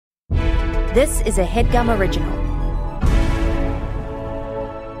This is a HeadGum original.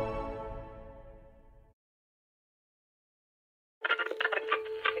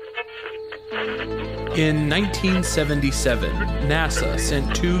 In 1977, NASA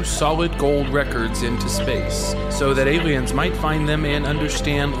sent 2 solid gold records into space so that aliens might find them and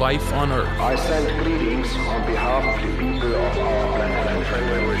understand life on Earth. I send greetings on behalf of the people of our planet and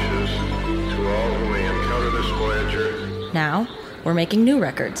friendly wishes to all who may encounter this Voyager. Now, we're making new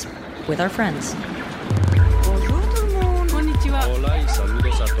records with our friends.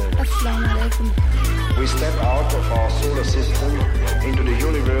 We step out of our solar system into the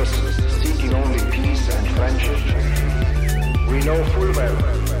universe seeking only peace and friendship. We know full well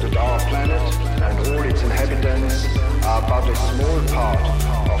that our planet and all its inhabitants are but a small part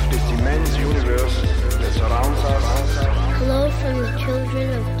of this immense universe that surrounds us. Hello from the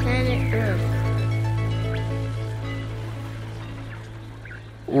children of planet Earth.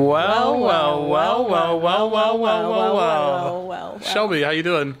 Well. Shelby, how you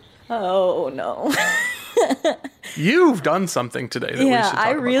doing? Oh, no. You've done something today that we should talk about.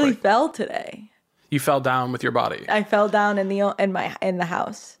 I really fell today. You fell down with your body. I fell down in the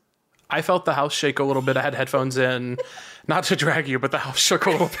house. I felt the house shake a little bit. I had headphones in. Not to drag you, but the house shook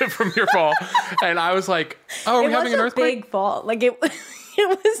a little bit from your fall. And I was like, oh, are we having an earthquake? It was a big fall. Like, it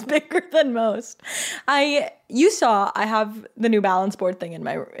was bigger than most. You saw I have the new balance board thing in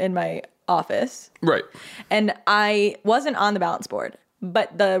my office. Right. And I wasn't on the balance board,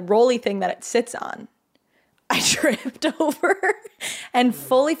 but the rolly thing that it sits on, I tripped over and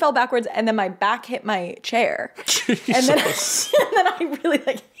fully fell backwards, and then my back hit my chair. Jesus. And then I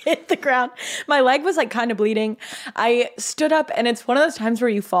really hit the ground. My leg was kind of bleeding. I stood up, and it's one of those times where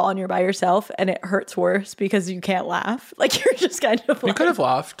you fall and you're by yourself and it hurts worse because you can't laugh. You're just kind of You could have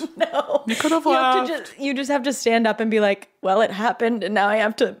laughed. No. You could have laughed. You just have to stand up and be like, well, it happened, and now I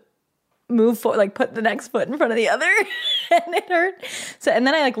have to move forward, put the next foot in front of the other, and it hurt. So, and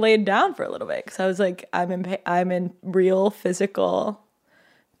then I laid down for a little bit because I was like, I'm in real physical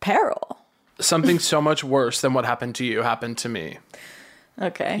peril. Something so much worse than what happened to you happened to me.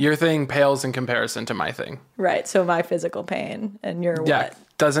 Okay. Your thing pales in comparison to my thing. Right. So my physical pain and your what?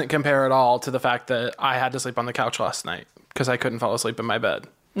 Doesn't compare at all to the fact that I had to sleep on the couch last night because I couldn't fall asleep in my bed.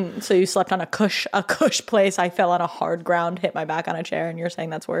 So you slept on a cush place. I fell on a hard ground, hit my back on a chair, and you're saying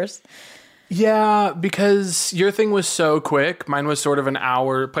that's worse? Yeah, because your thing was so quick. Mine was sort of an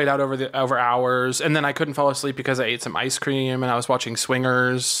hour, played out over hours, and then I couldn't fall asleep because I ate some ice cream and I was watching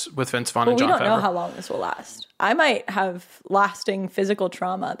Swingers with Vince Vaughn and Jon Favreau. We don't know how long this will last. I might have lasting physical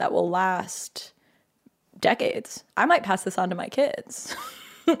trauma that will last decades. I might pass this on to my kids.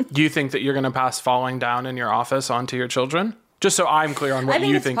 Do you think that you're going to pass falling down in your office onto your children? Just so I'm clear on what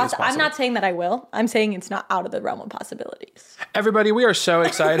you think is possible. I'm not saying that I will. I'm saying it's not out of the realm of possibilities. Everybody, we are so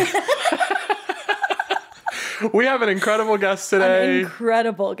excited. We have an incredible guest today.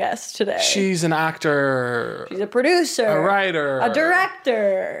 She's an actor. She's a producer. A writer. A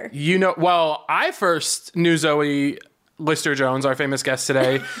director. I first knew Zoe Lister-Jones, our famous guest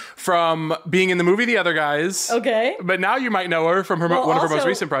today, from being in the movie The Other Guys. Okay. But now you might know her from one of her most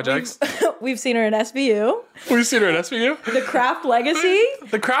recent projects. We've seen her in SVU. The Craft Legacy.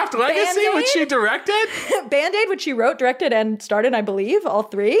 Band-Aid? Which she directed? Band-Aid, which she wrote, directed, and starred, I believe, all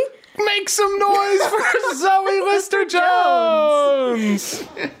 3. Make some noise for Zoe Lister-Jones.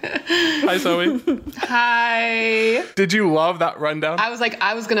 Hi, Zoe. Hi. Did you love that rundown? I was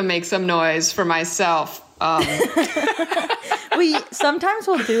going to make some noise for myself. We sometimes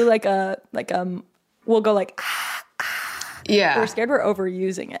we'll do we'll go yeah. We're scared we're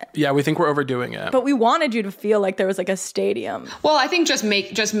overusing it. Yeah, we think we're overdoing it. But we wanted you to feel like there was a stadium. Well, I think just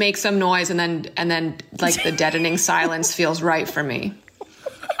make some noise and then the deadening silence feels right for me.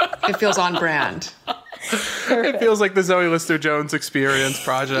 It feels on brand. Perfect. It feels like the Zoe Lister-Jones Experience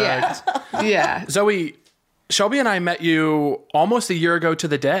project. Yeah. Zoe, Shelby and I met you almost a year ago to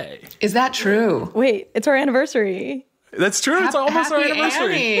the day. Is that true? Wait, it's our anniversary. That's true. It's almost our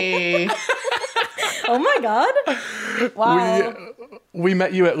anniversary. Oh my God. Wow. We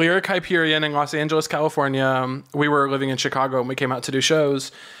met you at Lyric Hyperion in Los Angeles, California. We were living in Chicago and we came out to do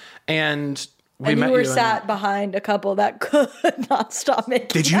shows. And we met you. And you were sat behind a couple that could not stop making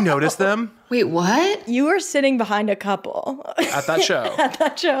out. Did you notice them? Wait, what? You were sitting behind a couple. At that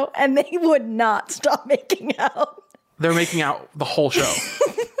show. And they would not stop making out. They're making out the whole show.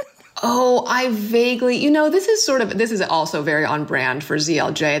 Oh, I vaguely, this is also very on brand for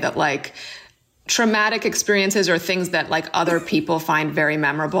ZLJ that traumatic experiences or things that other people find very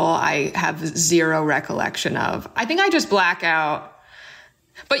memorable, I have zero recollection of. I think I just black out.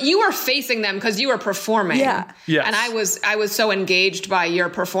 But you were facing them because you were performing. Yeah. Yes. And I was so engaged by your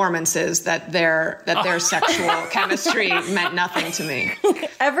performances that their sexual chemistry meant nothing to me.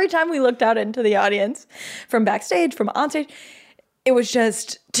 Every time we looked out into the audience, from backstage, from onstage, it was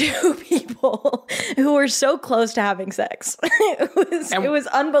just two people who were so close to having sex. It was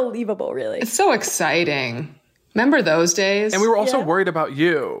unbelievable, really. It's so exciting. Remember those days? And we were also worried about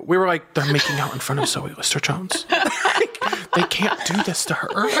you. We were like, they're making out in front of Zoe Lister-Jones. They can't do this to her.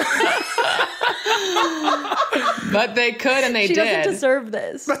 But they could, and they She did. doesn't deserve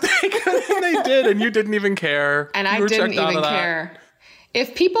this. But they could, and they did, and you didn't even care. And You I were didn't checked out even of that. care.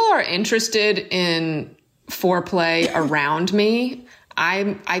 If people are interested in foreplay around me,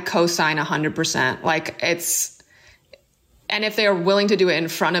 I co-sign 100%. Like it's, and if they are willing to do it in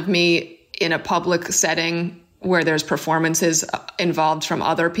front of me in a public setting where there's performances involved from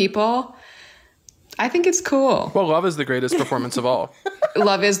other people, I think it's cool. Well, love is the greatest performance of all.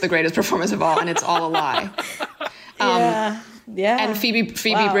 Love is the greatest performance of all, and it's all a lie. Yeah. And Phoebe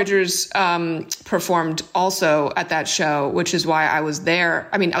Bridgers performed also at that show, which is why I was there.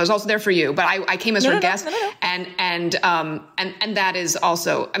 I mean, I was also there for you, but I came as her guest, and that is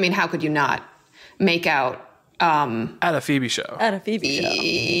also. I mean, how could you not make out At a Phoebe show. At a Phoebe show.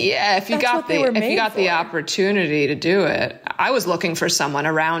 Yeah, if you That's got what they were made the for. opportunity to do it, I was looking for someone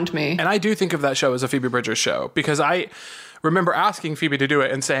around me. And I do think of that show as a Phoebe Bridgers show because I remember asking Phoebe to do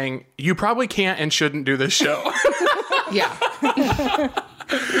it and saying, you probably can't and shouldn't do this show. Yeah,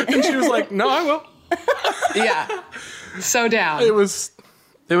 And she was like, no, I will. yeah, so down.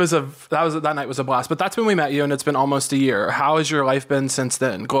 That night was a blast. But that's when we met you, and it's been almost a year. How has your life been since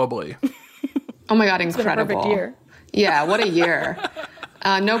then, globally? Oh my God, Been a incredible! perfect year. Yeah, what a year.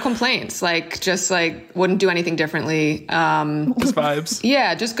 No complaints. Wouldn't do anything differently. Just vibes.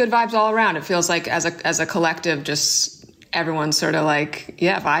 Yeah, just good vibes all around. It feels like as a collective, just everyone's sort of like,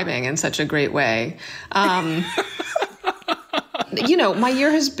 vibing in such a great way. My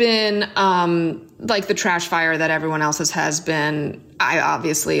year has been like the trash fire that everyone else's has been. I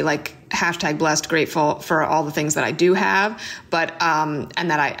obviously #blessed, grateful for all the things that I do have, but and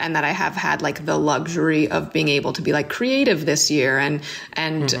that I have had like the luxury of being able to be like creative this year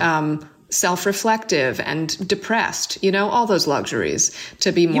and self-reflective and depressed, all those luxuries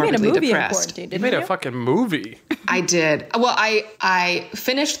to be morbidly you made a movie depressed. in quarantine, You didn't made you? a fucking movie. I did. Well, I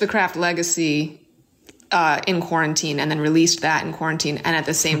finished The Craft Legacy in quarantine and then released that in quarantine. And at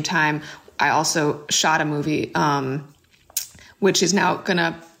the same time, I also shot a movie, which is now going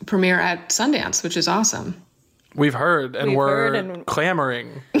to premiere at Sundance, which is awesome. We've heard, and We've we're heard and-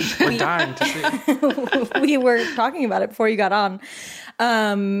 clamoring. We're dying to see. We were talking about it before you got on.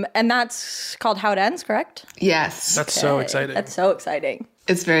 And that's called How It Ends, correct? Yes. That's so exciting. That's so exciting.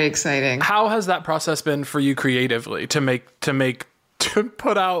 It's very exciting. How has that process been for you creatively to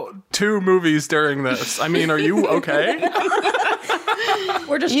put out 2 movies during this? I mean, are you okay?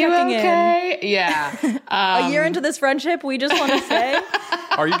 We're just You checking okay? Yeah. in. A year into this friendship, we just want to say,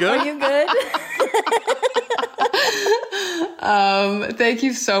 Are you good? are you good? Thank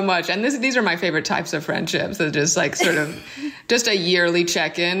you so much. And these are my favorite types of friendships. They're just like sort of just a yearly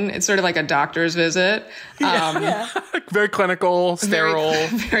check-in. It's sort of like a doctor's visit. Very clinical, sterile.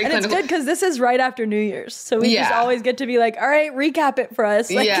 Very And it's clinical. good because this is right after New Year's. So we just Yeah. always get to be like, all right, recap it for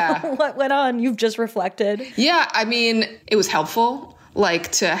us. Like, Yeah. what went on? You've just reflected. Yeah, I mean, it was helpful,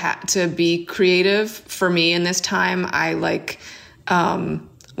 to be creative for me in this time. I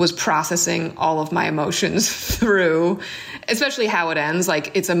was processing all of my emotions through, especially How It Ends.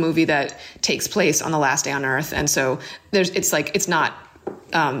 Like, it's a movie that takes place on the last day on Earth, and so it's not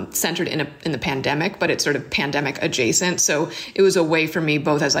centered in the pandemic, but it's sort of pandemic adjacent. So it was a way for me,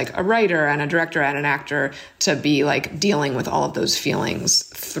 both as like a writer and a director and an actor, to be like dealing with all of those feelings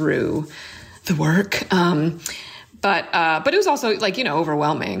through the work. But it was also like,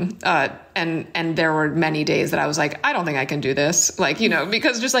 overwhelming. And there were many days that I was like, I don't think I can do this. Like,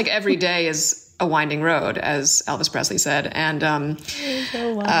 because just like every day is a winding road, as Elvis Presley said. And,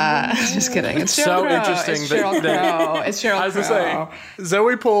 just kidding. It's Sheryl So Crow. interesting It's that- Sheryl Crow. It's Sheryl I was Crow. just saying,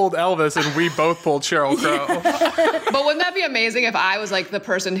 Zoe pulled Elvis and we both pulled Sheryl Crow. But wouldn't that be amazing if I was like the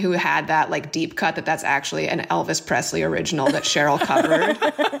person who had that like deep cut that's actually an Elvis Presley original that Cheryl covered?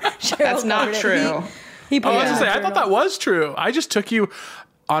 That's not covered it. true. He put I it was in gonna the say, I thought journal. that was true. I just took you,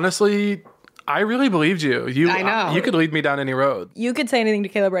 honestly, I really believed you. I know. You could lead me down any road. You could say anything to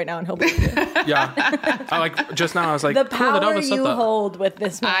Caleb right now and he'll believe you. Yeah. Just now I was like, The cool that power Elvis said you that. hold with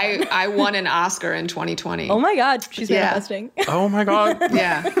this man. I won an Oscar in 2020. Oh my God, she's Yeah. manifesting. Oh my God.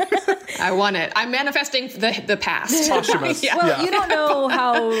 Yeah, I won it. I'm manifesting the past. Posthumous. Yeah. Well, Yeah. you don't know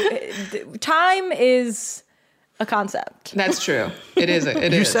how time is a concept. That's true. It is.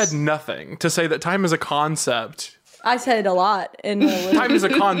 You said nothing to say that time is a concept. I said it a lot in the Time is a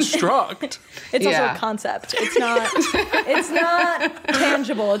construct. It's also a concept. It's not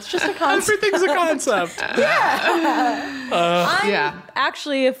tangible. It's just a concept. Everything's a concept. I'm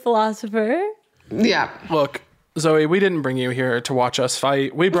actually a philosopher. Yeah. Look, Zoe, we didn't bring you here to watch us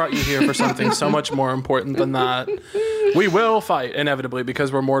fight. We brought you here for something so much more important than that. We will fight, inevitably,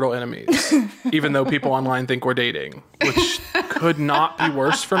 because we're mortal enemies. Even though people online think we're dating. Which could not be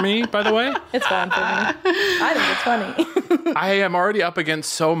worse for me, by the way. It's fun for me. I think it's funny. I am already up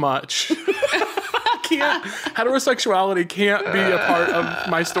against so much. Heterosexuality can't be a part of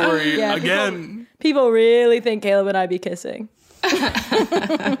my story again. People really think Caleb and I be kissing.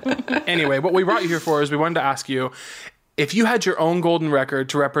 Anyway, what we brought you here for is we wanted to ask you, if you had your own golden record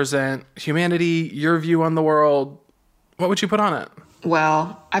to represent humanity, your view on the world, what would you put on it?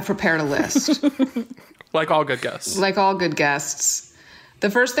 Well, I prepared a list. Like all good guests. Like all good guests. The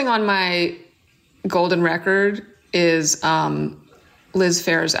first thing on my golden record is Liz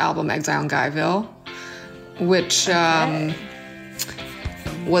Phair's album Exile in Guyville, which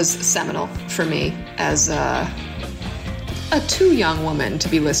was seminal for me as a too young woman to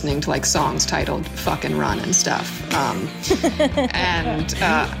be listening to like songs titled Fucking Run and stuff. And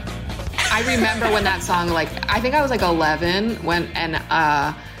I remember when that song, like, I think I was like 11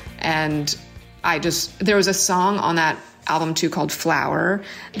 and there was a song on that album too called Flower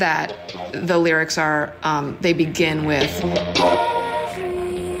that the lyrics are, they begin with,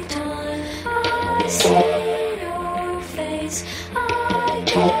 every time I see your face, I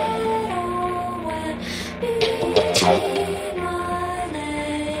get all wet between my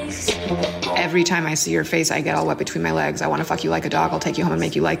legs. every time I see your face, I get all wet between my legs. I want to fuck you like a dog. I'll take you home and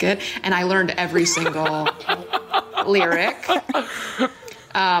make you like it. And I learned every single lyric. Knowing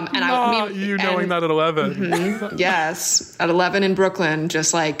that at 11. Mm-hmm, yes. At 11 in Brooklyn,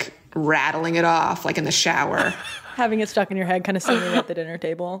 just like rattling it off, like in the shower. Having it stuck in your head, kind of singing at the dinner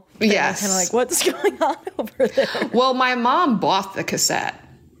table. Yes. Kind of like, what's going on over there? Well, my mom bought the cassette.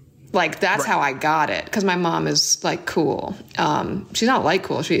 Like, that's how I got it. Because my mom is, like, cool. She's not, like,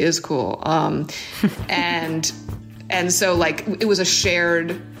 cool. She is cool. And so, like, it was a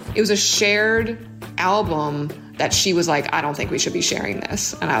shared album that she was like, I don't think we should be sharing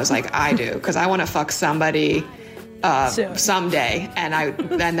this. And I was like, I do. Because I want to fuck somebody someday. And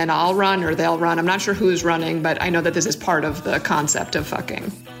then I'll run or they'll run. I'm not sure who's running, but I know that this is part of the concept of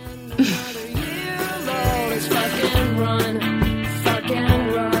fucking.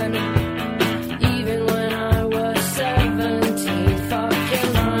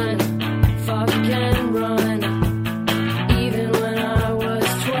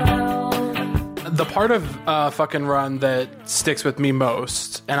 The part of Fucking Run that sticks with me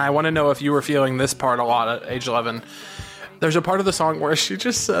most, and I want to know if you were feeling this part a lot at age 11, there's a part of the song where she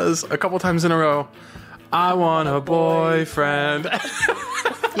just says a couple times in a row, I want a boyfriend.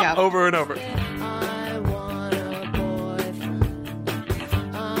 Yeah. Over and over.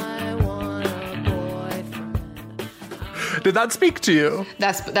 Did that speak to you?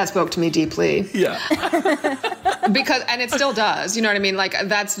 That spoke to me deeply. Yeah. And it still does. You know what I mean? Like,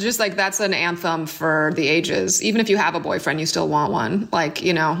 that's just like, that's an anthem for the ages. Even if you have a boyfriend, you still want one. Like,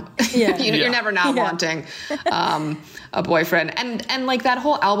 you know, you're never not wanting a boyfriend. And like that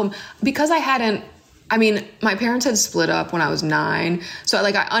whole album, because my parents had split up when I was 9. So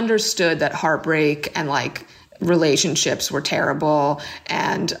like, I understood that heartbreak and like relationships were terrible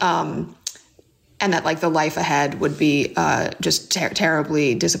and that like the life ahead would be just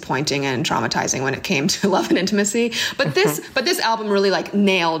terribly disappointing and traumatizing when it came to love and intimacy. But this album really like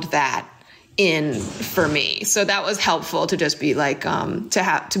nailed that in for me. So that was helpful to just be like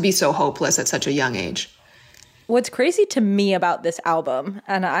to be so hopeless at such a young age. What's crazy to me about this album,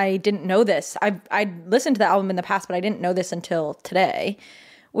 and I didn't know this, I listened to the album in the past, but I didn't know this until today,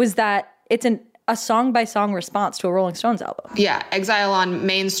 was that it's a song-by-song response to a Rolling Stones album. Yeah, Exile on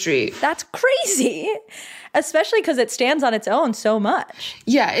Main Street. That's crazy, especially because it stands on its own so much.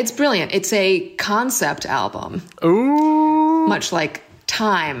 Yeah, it's brilliant. It's a concept album. Ooh. Much like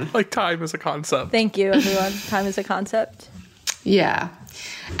time. Like time is a concept. Thank you, everyone. Time is a concept. Yeah.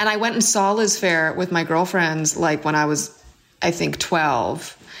 And I went and saw Liz Phair with my girlfriends, like when I was, I think,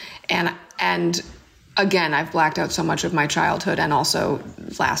 12. And again, I've blacked out so much of my childhood and also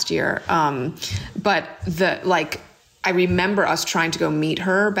last year. But I remember us trying to go meet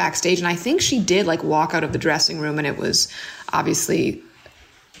her backstage, and I think she did like walk out of the dressing room, and it was obviously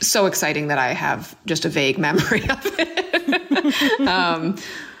so exciting that I have just a vague memory of it.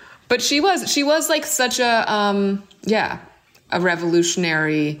 But she was like such a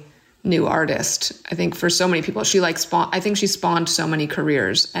revolutionary new artist. I think for so many people, I think she spawned so many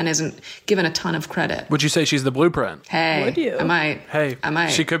careers and isn't given a ton of credit. Would you say she's the blueprint? Hey, Would you? I might. Hey, I might.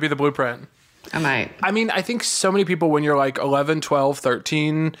 She could be the blueprint. I might. I mean, I think so many people, when you're like 11, 12,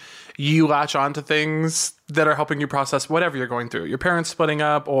 13, you latch on to things that are helping you process whatever you're going through. Your parents splitting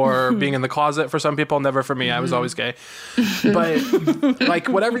up or being in the closet for some people. Never for me. I was always gay. But like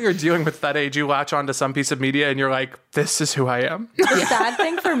whatever you're dealing with at that age, you latch on to some piece of media and you're like, this is who I am. The sad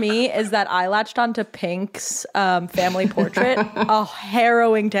thing for me is that I latched onto Pink's family portrait, a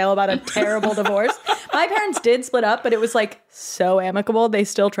harrowing tale about a terrible divorce. My parents did split up, but it was like so amicable. They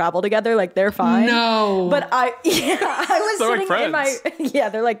still travel together, like they're fine. No. But I was They're sitting like in my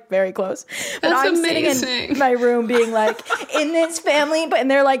they're like very close. But That's I'm amazing. sitting in my room being like, in this family,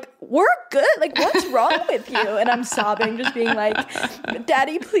 and they're like, we're good. Like, what's wrong with you? And I'm sobbing, just being like,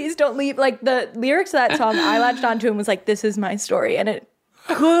 Daddy, please don't leave. Like the lyrics of that song, I latched onto and was like, this is my story, and it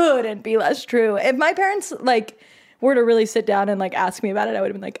couldn't be less true. If my parents like were to really sit down and like ask me about it, I would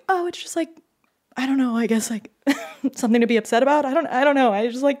have been like, oh, it's just like, I don't know, I guess like something to be upset about. I don't know. I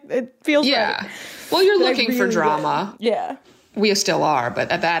just like, it feels Yeah. right. Well, you're But I looking for really drama. did. Yeah. We still are, but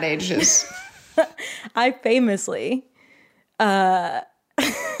at that age is... I famously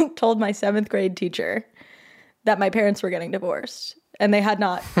told my 7th grade teacher that my parents were getting divorced and they had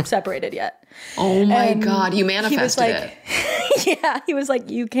not separated yet. Oh my And God, you he was manifested like, it. yeah, he was like,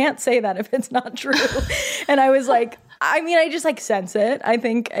 you can't say that if it's not true. And I was like, I mean, I just like sense it. I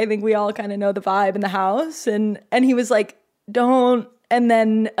think we all kind of know the vibe in the house. And he was like, don't. And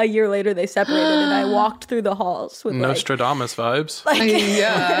then a year later they separated and I walked through the halls with Nostradamus vibes.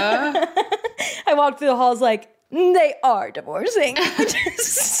 Yeah. I walked through the halls like, they are divorcing. Which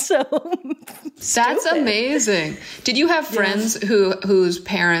is so That's stupid. amazing. Did you have friends whose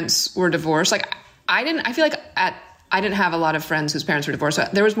parents were divorced? Like I feel like I didn't have a lot of friends whose parents were divorced. So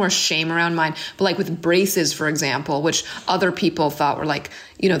there was more shame around mine. But like with braces, for example, which other people thought were like,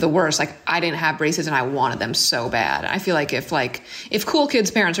 you know, the worst. Like I didn't have braces and I wanted them so bad. I feel like if cool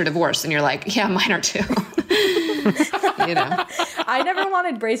kids' parents are divorced, then you're like, yeah, mine are too. You know. I never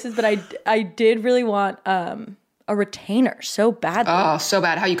wanted braces, but I did really want a retainer so badly. Oh, so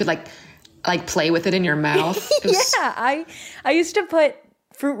bad. How you could like play with it in your mouth. It was- Yeah, I used to put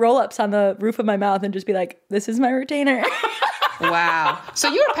fruit roll-ups on the roof of my mouth and just be like, this is my retainer. Wow. So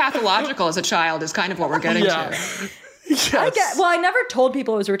you were pathological as a child is kind of what we're getting to. Yes. I never told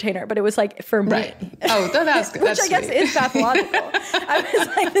people it was a retainer, but it was like for me. Right. Oh, that's good. Which That's I guess sweet. is pathological. I was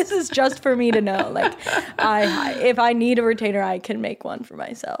like, this is just for me to know. Like, if I need a retainer, I can make one for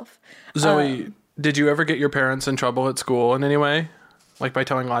myself. Zoe, did you ever get your parents in trouble at school in any way? Like by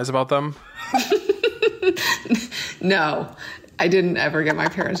telling lies about them? No, I didn't ever get my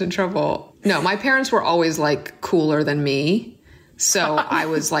parents in trouble. No, my parents were always like cooler than me. So I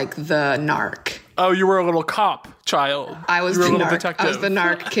was like the narc. Oh, you were a little cop child. I was You were the a little narc. detective. I was the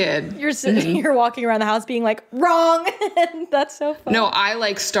narc kid. You're sitting, you're walking around the house being like, wrong. And that's so funny. No, I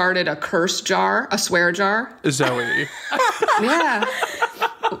like started a curse jar, a swear jar. Zoe. Yeah.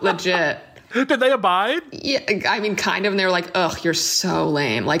 Legit. Did they abide? Yeah, I mean, kind of. And they were like, ugh, you're so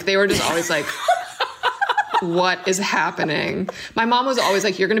lame. Like, they were just always like, what is happening? My mom was always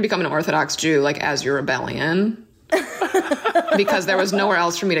like, you're going to become an Orthodox Jew, like, as your rebellion. Because there was nowhere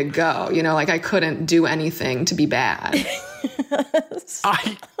else for me to go. You know, like, I couldn't do anything to be bad.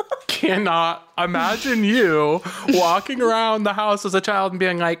 I cannot imagine you walking around the house as a child and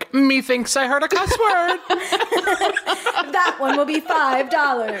being like, methinks I heard a cuss word. That one will be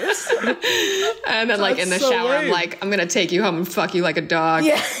 $5. And then, like, in the so shower, I'm lame. like, I'm going to take you home and fuck you like a dog.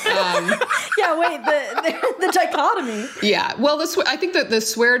 Yeah. Yeah, wait, the dichotomy. Yeah. Well, I think that the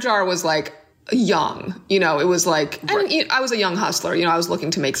swear jar was like young, you know, it was like, and, you know, I was a young hustler, you know, I was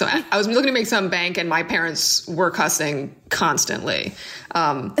looking to make some bank and my parents were cussing constantly.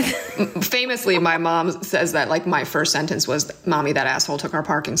 Famously, my mom says that like my first sentence was, "Mommy, that asshole took our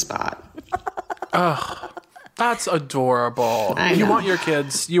parking spot." That's adorable. I You know. want your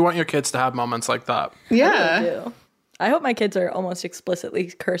kids to have moments like that. Yeah. I hope my kids are almost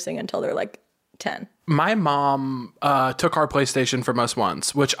explicitly cursing until they're like 10. My mom took our PlayStation from us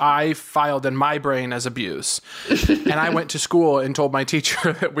once, which I filed in my brain as abuse. And I went to school and told my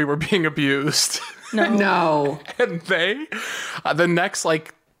teacher that we were being abused. No. And the next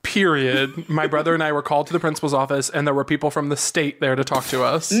like period, my brother and I were called to the principal's office and there were people from the state there to talk to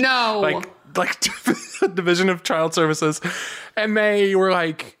us. No. Like Division of Child Services. And they were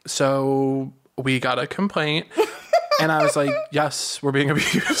like, so we got a complaint. And I was like, yes, we're being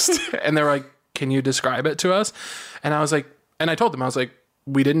abused. And they were like, can you describe it to us? And I was like, and I told them, I was like,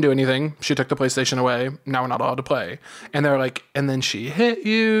 we didn't do anything. She took the PlayStation away. Now we're not allowed to play. And they're like, and then she hit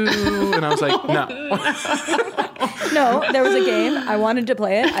you. And I was like, no. No, there was a game. I wanted to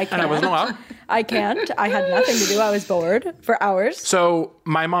play it. I can't. And I wasn't allowed. I can't. I had nothing to do. I was bored for hours. So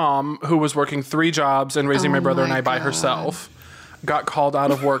my mom, who was working 3 jobs and raising my brother and I by herself, got called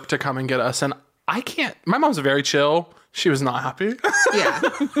out of work to come and get us. And I can't. My mom's very chill. She was not happy. Yeah.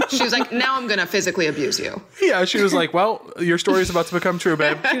 She was like, now I'm going to physically abuse you. Yeah, she was like, well, your story's about to become true,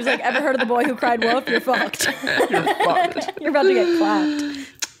 babe. She was like, ever heard of the boy who cried wolf? You're fucked. You're fucked. You're about to get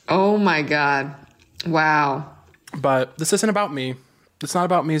clapped. Oh my God. Wow. But this isn't about me. It's not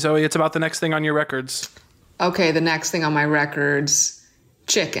about me, Zoe. It's about the next thing on your records. Okay, the next thing on my records,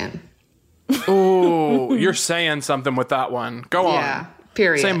 chicken. Ooh, you're saying something with that one. Go on. Yeah,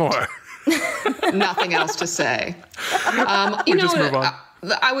 period. Say more. Nothing else to say. Just move on.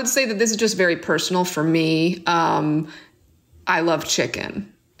 I would say that this is just very personal for me. I love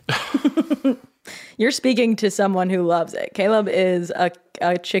chicken. You're speaking to someone who loves it. Caleb is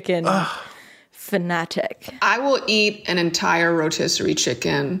a chicken fanatic. I will eat an entire rotisserie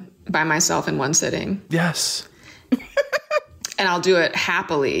chicken by myself in one sitting. Yes. And I'll do it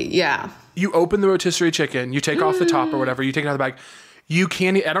happily. Yeah. You open the rotisserie chicken, you take off the top or whatever, you take it out of the bag. You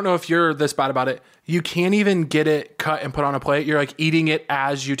can't, I don't know if you're this bad about it. You can't even get it cut and put on a plate. You're like eating it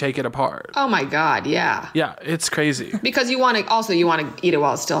as you take it apart. Oh my God. Yeah. Yeah, it's crazy. Because you want to eat it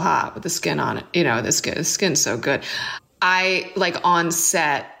while it's still hot with the skin on it. You know, the skin's so good. I like on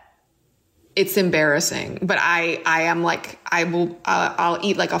set, it's embarrassing, but I am like, I'll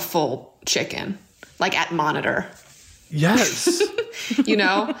eat like a full chicken, like at monitor. Yes. You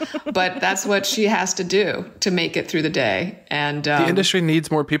know, but that's what she has to do to make it through the day. And the industry needs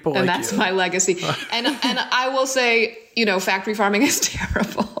more people like you. And that's my legacy. And I will say, you know, factory farming is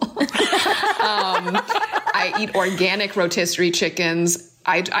terrible. I eat organic rotisserie chickens.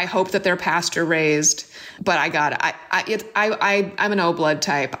 I hope that they're pasture raised, but I'm an O blood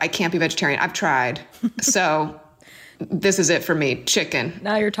type. I can't be vegetarian. I've tried. So this is it for me. Chicken.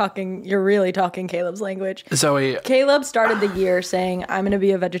 Now you're really talking Caleb's language. Zoe. Caleb started the year saying, I'm going to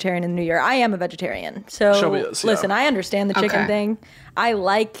be a vegetarian in the new year. I am a vegetarian. So listen, I understand the chicken thing. I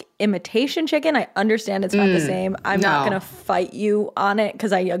like imitation chicken. I understand it's not the same. I'm not going to fight you on it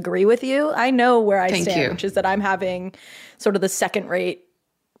because I agree with you. I know where I stand, which is that I'm having sort of the second rate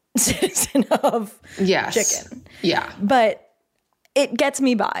citizen of chicken. Yeah. But it gets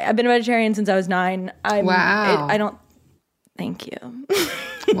me by. I've been a vegetarian since I was 9. Wow. I don't. Thank you.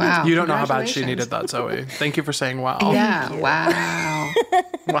 Wow. You don't know how bad she needed that, Zoe. Thank you for saying wow. Yeah. Wow.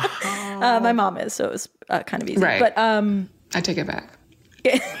 Wow. My mom is, so it was kind of easy. Right. But I take it back.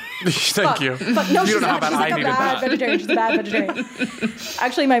 Thank you. Fuck, no, You she's don't know how not. bad She's I like a needed bad that. vegetarian. She's a bad vegetarian.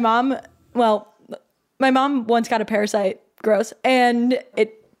 Actually, my mom once got a parasite. Gross. And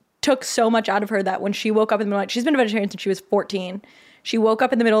it took so much out of her that when she woke up in the middle of the night, she's been a vegetarian since she was 14. She woke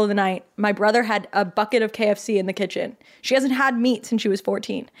up in the middle of the night. My brother had a bucket of KFC in the kitchen. She hasn't had meat since she was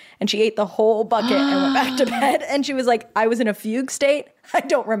 14. And she ate the whole bucket and went back to bed. And she was like, I was in a fugue state. I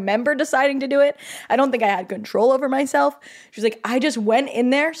don't remember deciding to do it. I don't think I had control over myself. She was like, I just went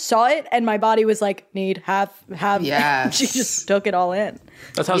in there, saw it, and my body was like, have. Yes. She just took it all in.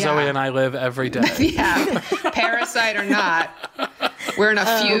 That's how Zoe and I live every day. Yeah. Parasite or not, we're in a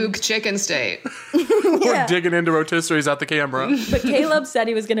fugue chicken state. We're digging into rotisseries at the camera. But Caleb said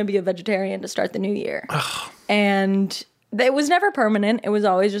he was going to be a vegetarian to start the new year. And it was never permanent. It was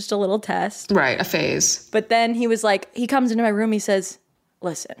always just a little test. Right, a phase. But then he was like, he comes into my room, he says,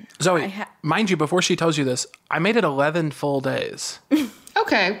 listen. Zoe, mind you, before she tells you this, I made it 11 full days.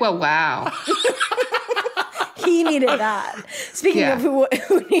 Okay, well, wow. He needed that. Speaking of who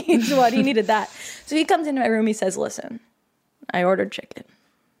needs what, he needed that. So he comes into my room, he says, listen, I ordered chicken.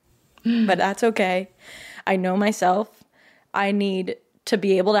 But that's okay. I know myself. I need to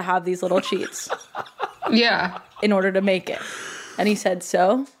be able to have these little cheats. Yeah. In order to make it. And he said,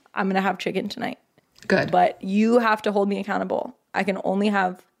 so I'm going to have chicken tonight. Good. But you have to hold me accountable. I can only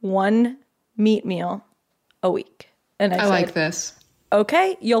have one meat meal a week. And I said, like this.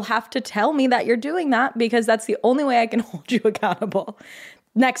 Okay, you'll have to tell me that you're doing that because that's the only way I can hold you accountable.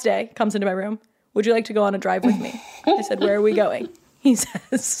 Next day, comes into my room. Would you like to go on a drive with me? I said, where are we going? He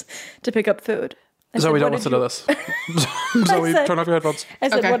says, to pick up food. Zoe, don't listen to this. Zoe, turn off your headphones. I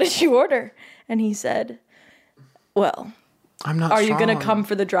said, what did you order? And he said, well, I'm not are you going to come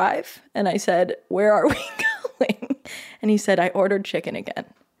for the drive? And I said, where are we going? And he said, I ordered chicken again.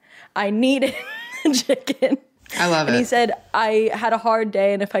 I needed chicken. I love it. And he said, I had a hard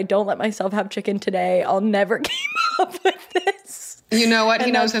day, and if I don't let myself have chicken today, I'll never keep up with this. You know what? And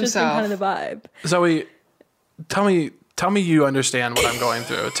he knows that's himself. Just been kind of the vibe. Zoe, tell Tell me you understand what I'm going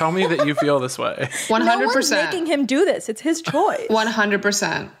through. Tell me that you feel this way. 100%. No one's making him do this. It's his choice.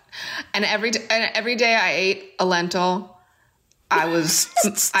 100%. And every day I ate a lentil, I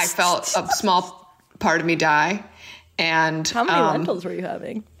felt a small part of me die. And How many lentils were you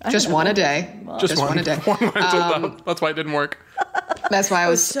having? Just one a day. Just one a day. One lentil. That's why it didn't work. That's why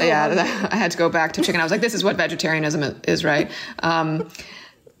I had to go back to chicken. I was like, this is what vegetarianism is, right?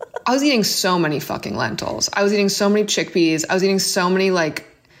 I was eating so many fucking lentils. I was eating so many chickpeas. I was eating so many like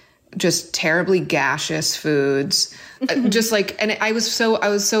just terribly gaseous foods. Just like, and I was so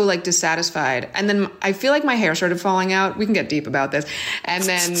like dissatisfied. And then I feel like my hair started falling out. We can get deep about this. And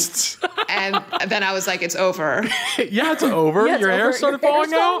then I was like, it's over. Yeah, it's over. Yeah, it's Your hair over. started Your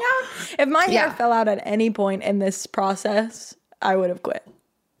hair's falling out? If my hair Yeah. fell out at any point in this process, I would have quit.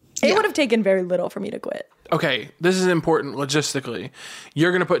 It Yeah. would have taken very little for me to quit. Okay, this is important logistically.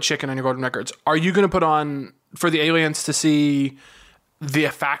 You're going to put chicken on your golden records. Are you going to put on for the aliens to see the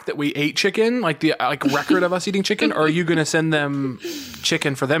fact that we ate chicken, like the record of us eating chicken, or are you going to send them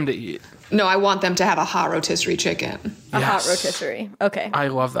chicken for them to eat? No, I want them to have a hot rotisserie chicken. A hot Yes. rotisserie. Okay. I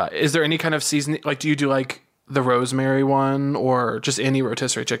love that. Is there any kind of seasoning? Like, do you do like the rosemary one or just any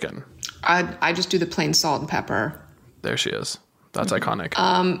rotisserie chicken? I just do the plain salt and pepper. There she is. That's iconic.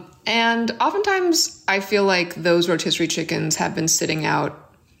 And oftentimes I feel like those rotisserie chickens have been sitting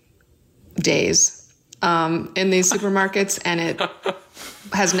out days in these supermarkets, and it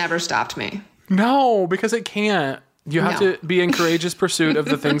has never stopped me. No, because it can't. You have No. to be in courageous pursuit of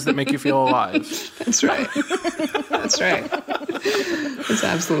the things that make you feel alive. That's right. That's right. That's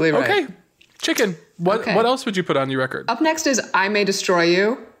absolutely right. Okay, chicken. What Okay. What else would you put on your record? Up next is I May Destroy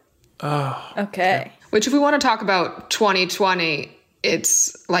You, Okay. which if we want to talk about 2020,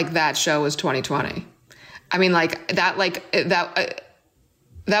 it's like that show was 2020. I mean, that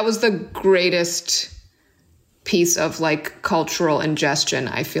was the greatest piece of like cultural ingestion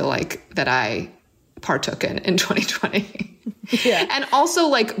I feel like that I partook in 2020. Yeah. And also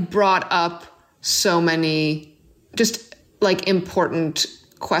like brought up so many just like important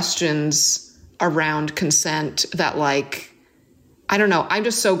questions around consent that like, I don't know. I'm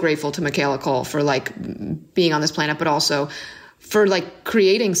just so grateful to Michaela Cole for like being on this planet, but also for like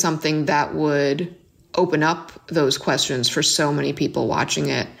creating something that would open up those questions for so many people watching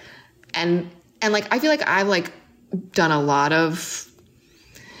it. And like, I feel like I've like done a lot of,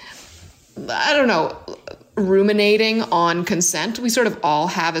 I don't know, ruminating on consent. We sort of all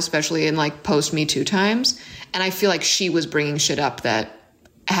have, especially in like post Me Too times. And I feel like she was bringing shit up that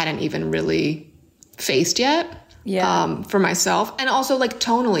I hadn't even really faced yet. Yeah. For myself. And also like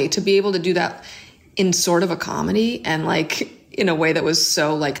tonally to be able to do that in sort of a comedy and like in a way that was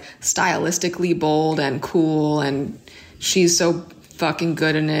so like stylistically bold and cool, and she's so fucking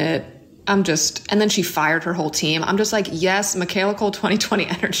good in it. And then she fired her whole team. I'm just like, yes, Michaela Cole 2020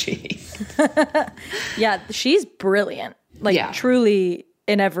 energy. Yeah, she's brilliant. Like Yeah. truly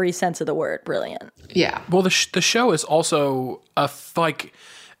in every sense of the word, brilliant. Yeah. Well, the show is also a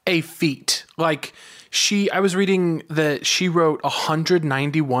feat. Like I was reading that she wrote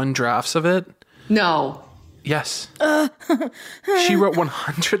 191 drafts of it. No. Yes. She wrote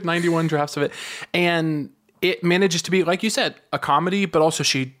 191 drafts of it. And it manages to be, like you said, a comedy, but also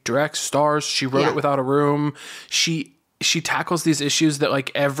she directs, stars. She wrote it without a room. She tackles these issues that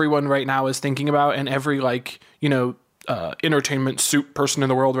like everyone right now is thinking about, and every like, entertainment soup person in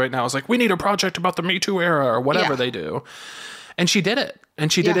the world right now is like, we need a project about the Me Too era or whatever they do. And she did it.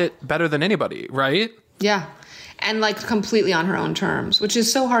 And she did it better than anybody, right? Yeah. And like completely on her own terms, which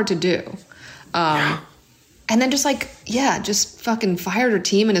is so hard to do. And then just like, just fucking fired her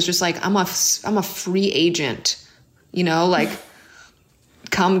team and is just like, I'm a free agent, like,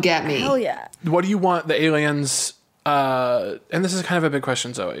 come get me. Hell yeah. What do you want the aliens, and this is kind of a big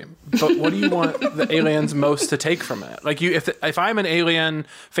question, Zoe, but what do you want the aliens most to take from it? Like if I'm an alien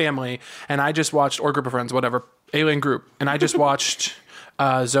family and I just watched, or group of friends, whatever, alien group, and I just watched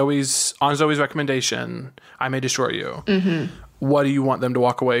Zoe's recommendation, I May Destroy You. Mm-hmm. What do you want them to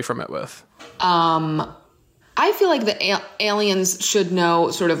walk away from it with? I feel like the aliens should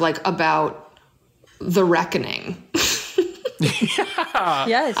know sort of like about the reckoning.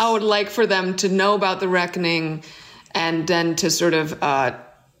 Yes. I would like for them to know about the reckoning and then to sort of, I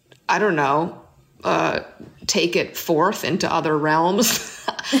don't know, take it forth into other realms.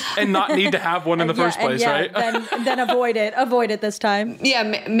 And not need to have one in the first place, right? Then avoid it this time. Yeah,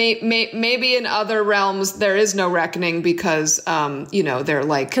 maybe in other realms there is no reckoning because, they're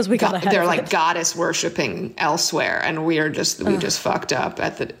like, 'Cause we got ahead they're of like it. goddess worshiping elsewhere, and we just fucked up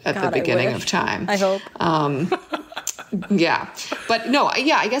at the beginning I of wish. time. I hope. Yeah, but no,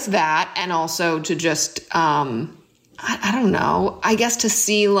 I guess that, and also to just I don't know. I guess to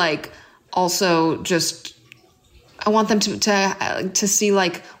see like also just I want them to see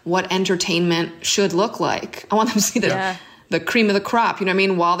like what entertainment should look like. I want them to see the cream of the crop, you know what I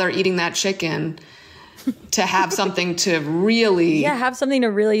mean? While they're eating that chicken, to have something to really have something to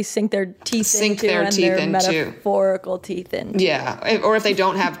really sink their teeth into. Metaphorical teeth into. Yeah, or if they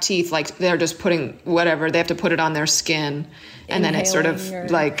don't have teeth, like they're just putting whatever, they have to put it on their skin, and then it sort of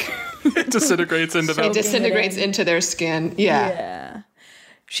like it disintegrates into them. It disintegrates into their skin. Yeah.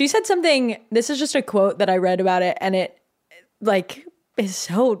 She said something, this is just a quote that I read about it, and it like is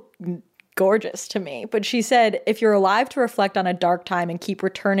so gorgeous to me. But she said, if you're alive to reflect on a dark time and keep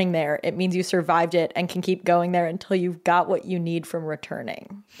returning there, it means you survived it and can keep going there until you've got what you need from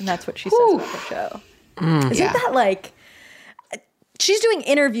returning. And that's what she says about the show. Isn't that like, she's doing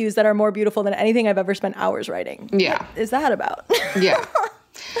interviews that are more beautiful than anything I've ever spent hours writing. Yeah. What is that about? Yeah.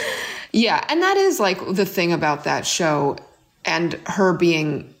 Yeah. And that is like the thing about that show and her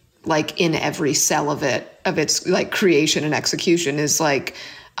being like in every cell of its like creation and execution is like,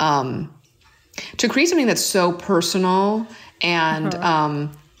 to create something that's so personal and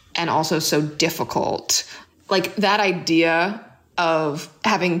also so difficult, like that idea of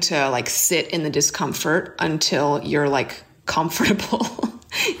having to like sit in the discomfort until you're like comfortable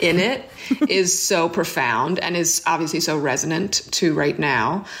in it is so profound and is obviously so resonant to right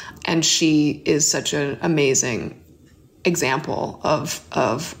now. And she is such an amazing example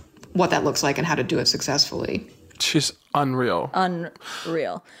of what that looks like and how to do it successfully. She's unreal.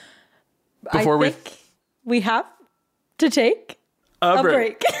 Unreal. Before we have to take a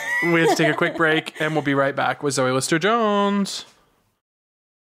break. We have to take a quick break, and we'll be right back with Zoe Lister-Jones.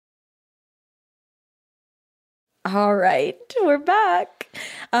 All right, we're back.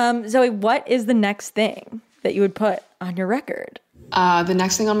 Zoe, what is the next thing that you would put on your record? The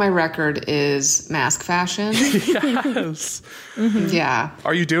next thing on my record is mask fashion. Yes. Yeah.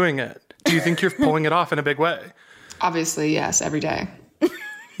 Are you doing it? Do you think you're pulling it off in a big way? Obviously, yes, every day.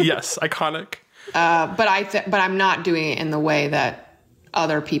 Yes, iconic. But I'm not doing it in the way that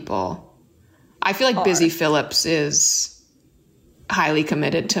other people. I feel like Busy Phillips is highly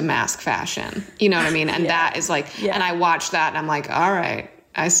committed to mask fashion. You know what I mean? And that is like, and I watch that and I'm like, all right,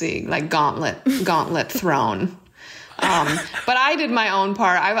 I see, like gauntlet thrown. But I did my own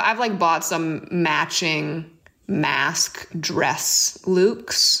part. I've like bought some matching mask dress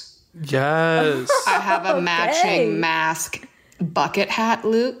looks. Yes. I have a matching mask bucket hat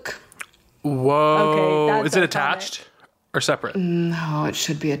look. Whoa. Okay, is it attached or separate? No, it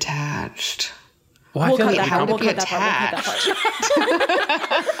should be attached. Well, I feel like it'd be attached.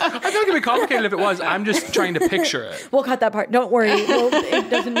 I feel like it'd be complicated if it was. I'm just trying to picture it. We'll cut that part. Don't worry. It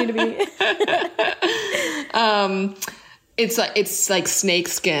doesn't need to be. It's like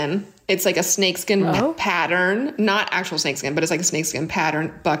snakeskin. It's like a snakeskin pattern, not actual snakeskin, but it's like a snakeskin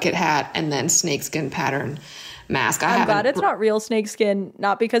pattern bucket hat and then snakeskin pattern mask. I'm glad it's not real snakeskin,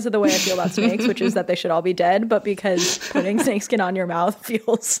 not because of the way I feel about snakes, which is that they should all be dead, but because putting snakeskin on your mouth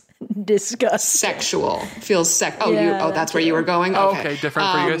feels disgusting. Sexual. Feels that's where you were going? Okay,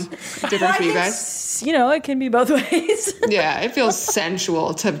 different for you guys? Different for you guys? You know, it can be both ways. Yeah, it feels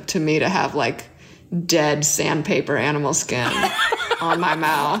sensual to me to have like dead sandpaper animal skin on my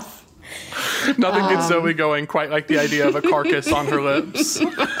mouth. Nothing gets Zoe going quite like the idea of a carcass on her lips.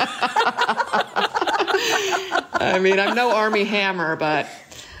 I mean, I'm no Army Hammer, but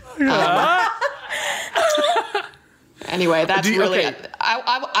anyway, that's really. Okay.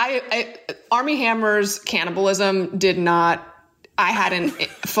 I Army Hammer's cannibalism did not. I hadn't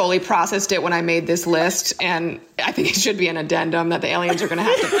fully processed it when I made this list, and I think it should be an addendum that the aliens are going to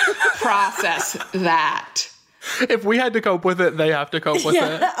have to process that. If we had to cope with it, they have to cope with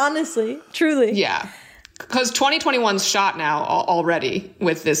it. Honestly, truly. Yeah. Because 2021's shot now already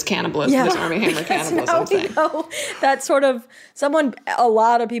with this cannibalism, this Army Hammer cannibalism thing. Know that sort of a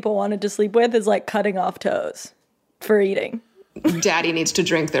lot of people wanted to sleep with is like cutting off toes for eating. Daddy needs to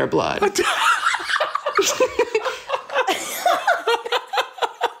drink their blood.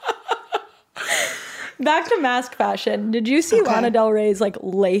 Back to mask fashion. Did you see Lana Del Rey's like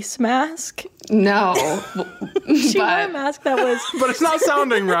lace mask? No. She wore a mask that was... But it's not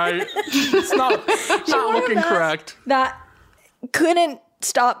sounding right. It's not looking correct. That couldn't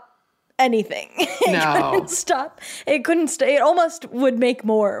stop anything. No. It couldn't stay. It almost would make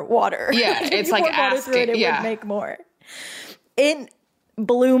more water. Yeah, it's like asking. It would make more. It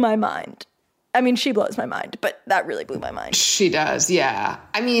blew my mind. I mean, she blows my mind, but that really blew my mind. She does, yeah.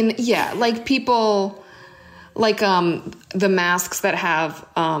 I mean, yeah, like people... Like the masks that have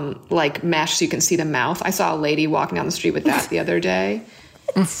like mesh so you can see the mouth. I saw a lady walking down the street with that the other day.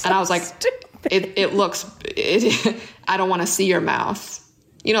 And I was like, it looks, I don't want to see your mouth.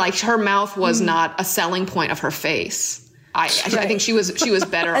 You know, like her mouth was not a selling point of her face. I think she was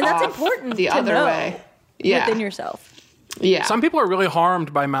better And that's off important the to other know way. Yeah. within yourself. Yeah. Some people are really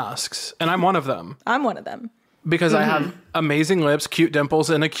harmed by masks, and I'm one of them. I'm one of them. Because I have amazing lips, cute dimples,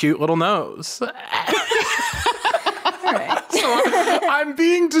 and a cute little nose. All right. I'm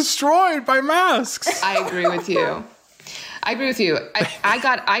being destroyed by masks. I agree with you. I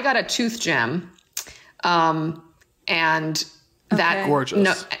got a tooth gem, and that Gorgeous.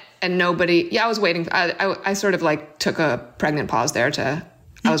 No, and nobody. Yeah, I was waiting. I sort of like took a pregnant pause there to.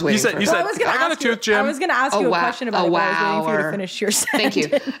 I was waiting. You said I got a tooth gem. I was going to ask you a question about it, but I was waiting for you to finish your sentence. Thank you.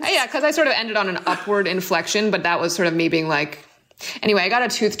 Yeah, because I sort of ended on an upward inflection, but that was sort of me being like. Anyway, I got a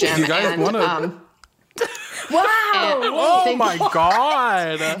tooth gem. You guys and, wanna- Wow. Oh my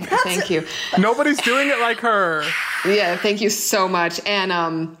God. Thank you. Nobody's doing it like her. Yeah, thank you so much. And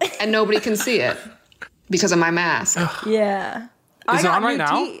nobody can see it because of my mask. Yeah. Is it on right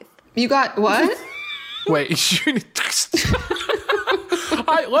now? Teeth. You got what? Wait,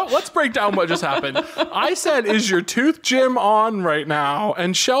 let's break down what just happened. I said, is your tooth gem on right now?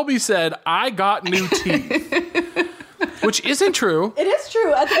 And Shelby said, I got new teeth. Which isn't true. It is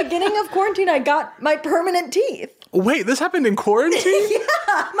true. At the beginning of quarantine, I got my permanent teeth. Wait, this happened in quarantine?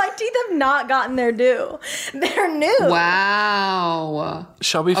 Yeah, my teeth have not gotten their due. They're new. Wow.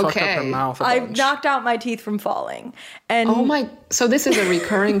 Shelby fucked up her mouth a I've bunch. knocked out my teeth from falling. And Oh my! So this is a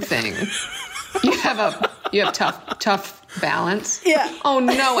recurring thing. You have tough balance. Yeah. Oh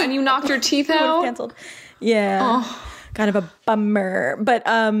no! And you knocked your teeth would've out. canceled. Yeah. Kind of a bummer. But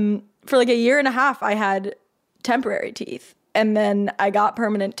for like a year and a half, I had temporary teeth. And then I got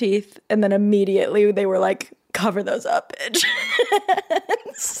permanent teeth. And then immediately they were like, cover those up, bitch.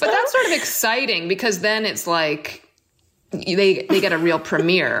 But that's sort of exciting because then it's like they get a real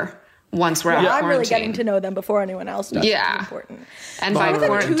premiere once we're out of I'm quarantine. really getting to know them before anyone else does. Yeah. It's important. And Well, by,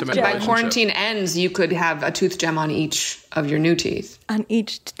 with a tooth gem. by quarantine ends, you could have a tooth gem on each of your new teeth. On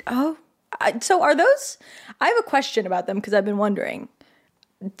each. So are those? I have a question about them because I've been wondering.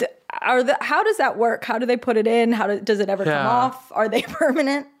 How does that work? How do they put it in? Does it ever come off? Are they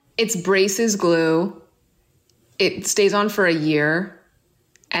permanent? It's braces glue. It stays on for a year,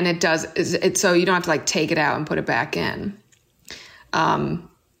 and it does. It's so you don't have to like take it out and put it back in. And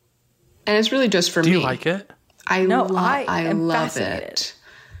it's really just for me. Do you like it? I am love fascinated. it.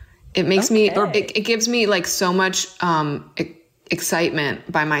 It makes me. Okay. It gives me like so much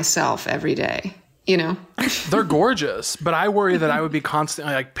excitement by myself every day. You know. They're gorgeous, but I worry that I would be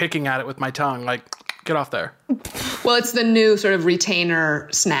constantly like picking at it with my tongue, like, get off there. Well, it's the new sort of retainer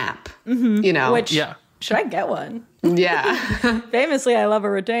snap. You know. Which Yeah. should I get one? Yeah. Famously, I love a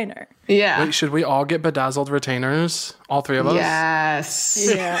retainer. Yeah. Wait, should we all get bedazzled retainers? All three of us?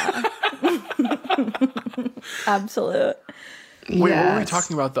 Yes. Yeah. Absolute. Wait, what were we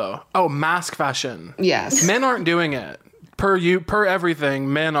talking about though? Oh, mask fashion. Yes. Men aren't doing it. Per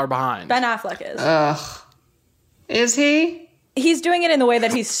everything, men are behind. Ben Affleck is. Is he? He's doing it in the way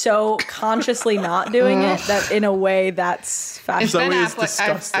that he's so consciously not doing it that in a way that's It's fashion. Zoe Ben is Affleck.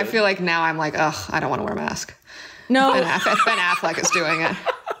 disgusted. I feel like now I'm like, ugh, I don't want to wear a mask. No, Ben Affleck is doing it.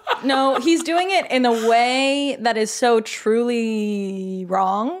 no, he's doing it in a way that is so truly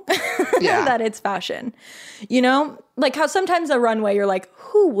wrong Yeah. that it's fashion. You know, like how sometimes a runway you're like,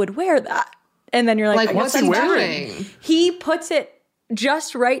 who would wear that? And then you're like, Like, I what's guess he that's wearing? fashion. He puts it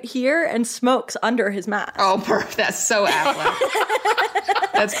just right here and smokes under his mask. Oh, that's so Affleck.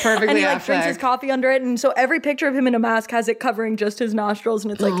 That's perfectly And he like drinks his Affleck. coffee under it, and so every picture of him in a mask has it covering just his nostrils,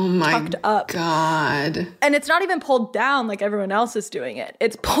 and it's like Oh my tucked up. God. And it's not even pulled down like everyone else is doing it.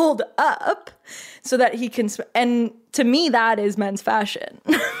 It's pulled up so that he can. And to me, that is men's fashion.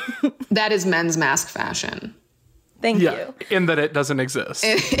 That is men's mask fashion. Thank Yeah, you. in that it doesn't exist.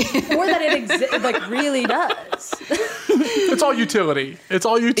 Or that it like really does. It's all utility. It's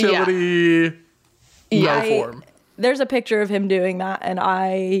all utility. Yeah. No form. There's a picture of him doing that, and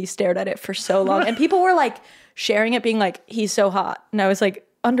I stared at it for so long. And people were like sharing it, being like, "He's so hot," and I was like,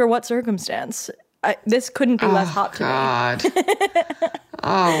 "Under what circumstance? This couldn't be less hot to me." God.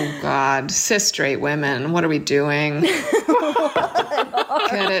 Oh, God. Cis straight women. What are we doing? Get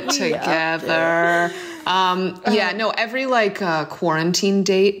it together. Yeah, no, every like quarantine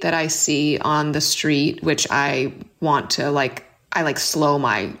date that I see on the street, which I want to I slow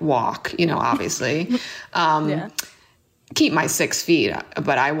my walk, you know, obviously. Yeah. Keep my 6 feet,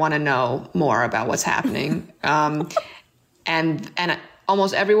 but I want to know more about what's happening. And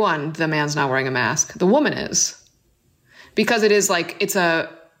almost everyone, the man's not wearing a mask. The woman is. Because it is like,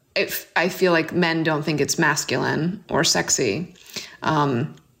 I feel like men don't think it's masculine or sexy.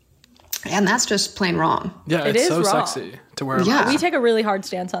 And that's just plain wrong. Yeah, It it's is so wrong. sexy to wear a Yeah. mask. We take a really hard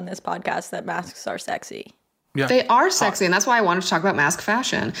stance on this podcast that masks are sexy. Yeah. They are sexy, and that's why I wanted to talk about mask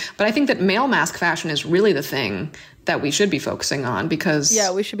fashion. But I think that male mask fashion is really the thing that we should be focusing on because...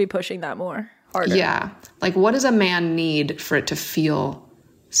 Yeah, we should be pushing that more harder. Yeah. Like, what does a man need for it to feel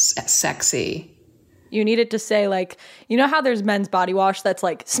sexy? You need it to say, like, you know how there's men's body wash that's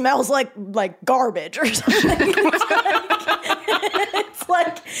like smells like garbage or something. It's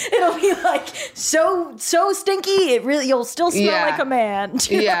like it'll be like so stinky. It really you'll still smell Yeah. like a man.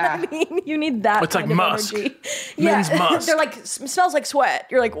 Do you know what I mean? You need that. It's like kind of musk. energy. Men's Yeah, musk. they're like smells like sweat.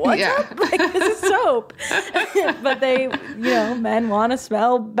 You're like, what's Yeah. up? Like, this is soap. But men want to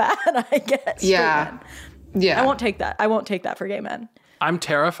smell bad. I guess. straight Yeah. men. Yeah. I won't take that. I won't take that for gay men. I'm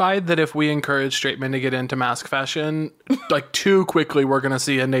terrified that if we encourage straight men to get into mask fashion, like too quickly, we're going to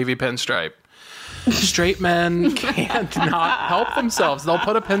see a navy pinstripe. Straight men can't not help themselves. They'll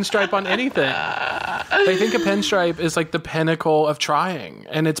put a pinstripe on anything. They think a pinstripe is like the pinnacle of trying,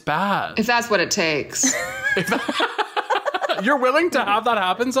 and it's bad. If that's what it takes. You're willing to have that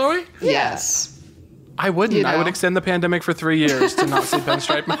happen, Zoe? Yes. I wouldn't. You I would know. extend the pandemic for 3 years to not see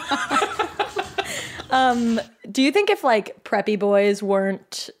pinstripe. Do you think if like preppy boys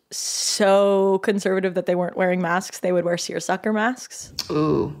weren't so conservative that they weren't wearing masks, they would wear seersucker masks?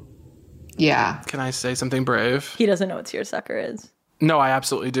 Ooh. Yeah. Can I say something brave? He doesn't know what seersucker is. No, I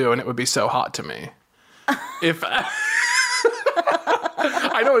absolutely do, and it would be so hot to me. If I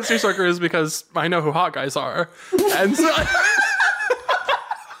know what seersucker is because I know who hot guys are, and so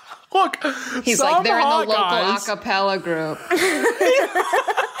look, He's some like, they're in the hot local guys- a cappella group.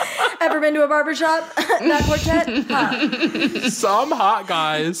 Ever been to a barbershop? That quartet? Huh. Some hot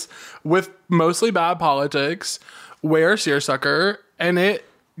guys with mostly bad politics wear seersucker, and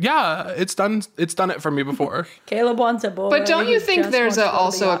it's done it for me before. Caleb wants a boy. But don't you who think just there's wants to go to the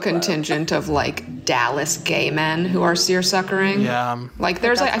also a yacht club. contingent of like Dallas gay men who are seersuckering? Yeah. Like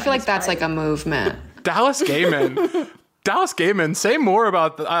there's like I feel like that's like a movement. Dallas gay men. Dallas gay men. Say more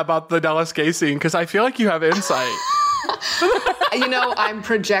about the Dallas gay scene because I feel like you have insight. You know, I'm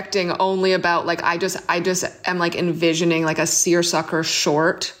projecting only about like I just am like envisioning like a seersucker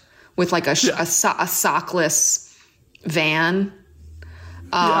short with like a sockless van.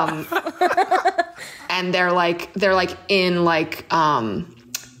 And they're like in like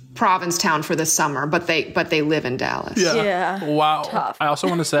Provincetown for the summer, but they live in Dallas. Yeah. Wow. Tough. I also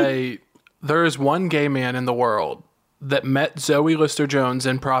want to say there is one gay man in the world that met Zoe Lister-Jones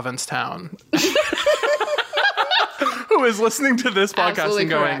in Provincetown who is listening to this podcast Absolutely and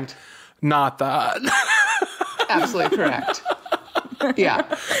going, correct. not that. Absolutely correct.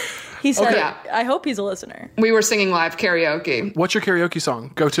 Yeah. He said, Okay. I hope he's a listener. We were singing live karaoke. What's your karaoke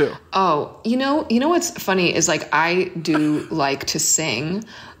song? Go to. Oh, you know what's funny is like I do like to sing,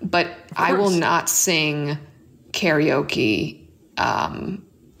 but I will not sing karaoke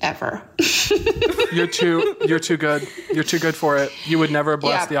ever. You're too good. You're too good for it. You would never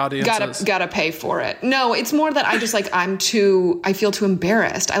bless the audiences. Gotta pay for it. No, it's more that I just like I feel too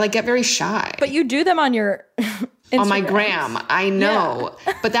embarrassed. I like get very shy. But you do them on your on my Instagrams. gram, I know.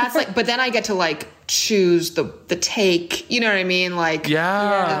 But that's like but then I get to like choose the take, you know what I mean? Like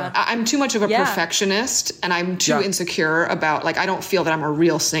Yeah. I'm too much of a Yeah. perfectionist and I'm too Yeah. insecure about like I don't feel that I'm a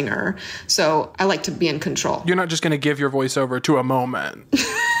real singer. So I like to be in control. You're not just going to give your voice over to a moment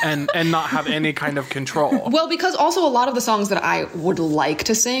and not have any kind of control. Well, because also a lot of the songs that I would like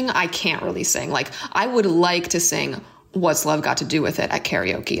to sing, I can't really sing. Like I would like to sing What's Love Got to Do with It at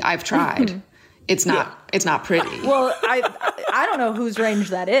karaoke. I've tried. It's not pretty. Well, I don't know whose range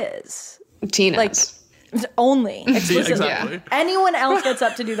that is. Tina's. Like only exclusively. Exactly. Anyone else gets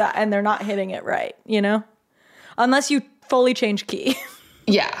up to do that and they're not hitting it right, you know? Unless you fully change key.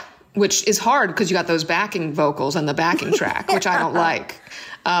 Yeah, which is hard because you got those backing vocals and the backing track, which I don't like.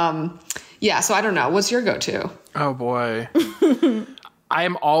 Yeah, so I don't know. What's your go-to? Oh boy. I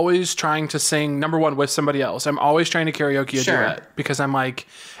am always trying to sing, number one, with somebody else. I'm always trying to karaoke a Sure. duet because I'm like,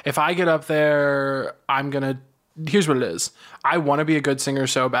 if I get up there, here's what it is. I want to be a good singer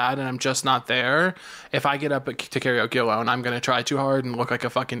so bad and I'm just not there. If I get up to karaoke alone, I'm going to try too hard and look like a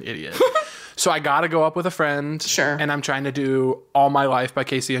fucking idiot. So I got to go up with a friend. Sure. And I'm trying to do All My Life by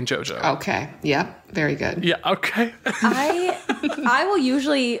Casey and JoJo. Okay. Yep. Very good. Yeah, okay. I will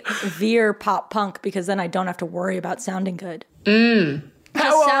usually veer pop punk because then I don't have to worry about sounding good.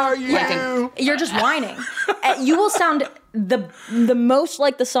 How sound are you? like You're just whining. You will sound the most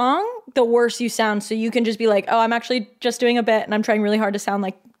like the song, the worse you sound. So you can just be like, oh, I'm actually just doing a bit and I'm trying really hard to sound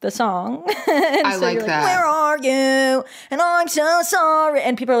like the song. I like you're that. Where are you? And I'm so sorry.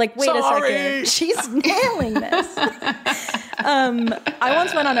 And people are like, wait Sorry. a second. She's nailing this. I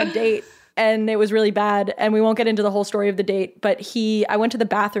once went on a date and it was really bad. And we won't get into the whole story of the date, but I went to the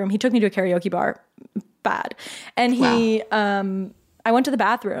bathroom. He took me to a karaoke bar. Bad. And I went to the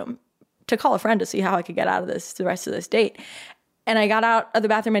bathroom to call a friend to see how I could get out of the rest of this date. And I got out of the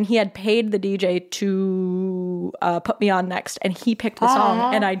bathroom and he had paid the DJ to put me on next. And he picked the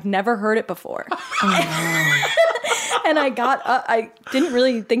song and I'd never heard it before. And I got up. I didn't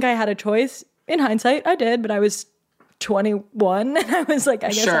really think I had a choice. In hindsight, I did, but I was 21 and I was like, I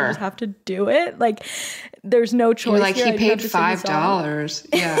guess I just have to do it. Like, there's no choice. You're like, here. he paid $5.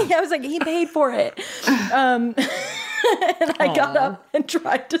 Yeah. Yeah, I was like, he paid for it. And I got up and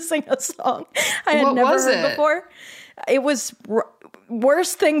tried to sing a song I had never heard before. It was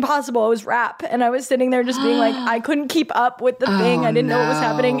worst thing possible. It was rap. And I was sitting there just being like, I couldn't keep up with the thing. I didn't know what was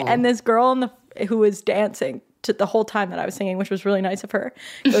happening. And this girl who was dancing to the whole time that I was singing, which was really nice of her,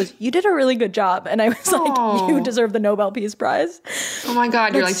 goes, you did a really good job. And I was like, you deserve the Nobel Peace Prize. Oh my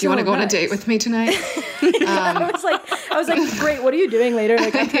God. You're like, do you want to go on a date with me tonight? I was like, great. What are you doing later?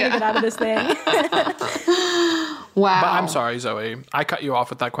 Like, I'm trying to get out of this thing. Wow. But I'm sorry, Zoe. I cut you off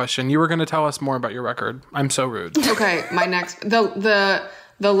with that question. You were going to tell us more about your record. I'm so rude. Okay. My next, the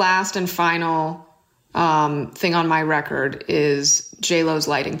last and final thing on my record is J-Lo's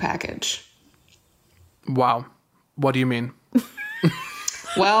lighting package. Wow. What do you mean?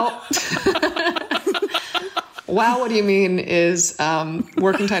 Well, wow, what do you mean is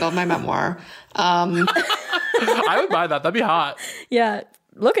working title of my memoir. I would buy that. That'd be hot. Yeah.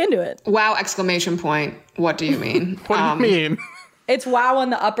 Look into it. Wow, exclamation point. What do you mean? What do you mean? It's wow on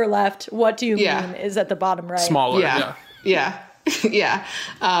the upper left. What do you mean is at the bottom right. Smaller. Yeah.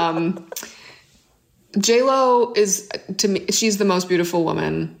 J-Lo is, to me, she's the most beautiful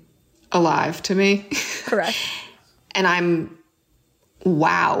woman alive to me. Correct. And I'm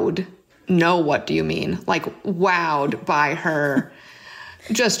wowed. No, what do you mean? Like, wowed by her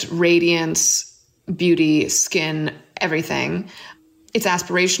just radiance, beauty, skin, everything. It's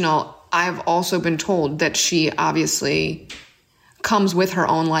aspirational. I've also been told that she obviously comes with her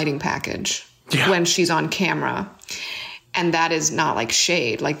own lighting package when she's on camera. And that is not like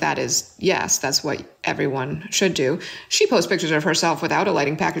shade. Like, that is, yes, that's what everyone should do. She posts pictures of herself without a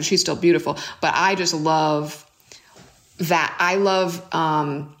lighting package. She's still beautiful. But I just love that. I love,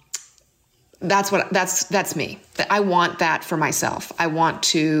 that's me. I want that for myself. I want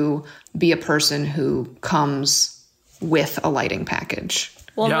to be a person who comes with a lighting package.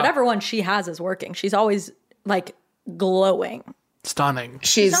 Well, whatever one she has is working. She's always like glowing. Stunning.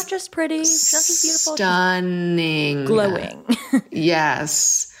 She's not just pretty. She's not just beautiful. Stunning. She's glowing.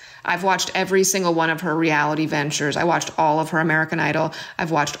 Yes. I've watched every single one of her reality ventures. I watched all of her American Idol.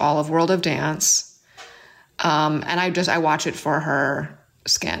 I've watched all of World of Dance. And I watch it for her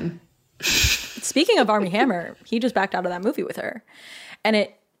skin. Speaking of Armie Hammer, he just backed out of that movie with her. And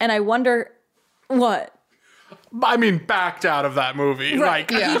I wonder what? I mean, backed out of that movie. Right.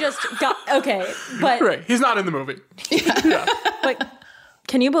 Like, He just got, okay, but. Right. He's not in the movie. Yeah. But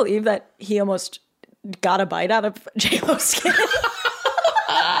can you believe that he almost got a bite out of J-Lo's skin?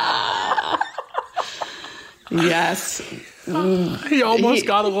 Yes. He almost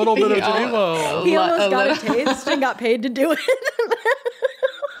got a little bit of J-Lo. He almost got a taste and got paid to do it.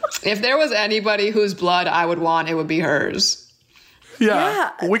 If there was anybody whose blood I would want, it would be hers.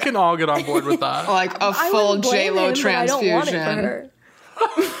 Yeah. We can all get on board with that. Like a full J-Lo transfusion. I don't want it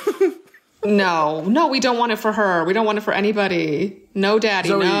for her. No, we don't want it for her. We don't want it for anybody. No, Daddy,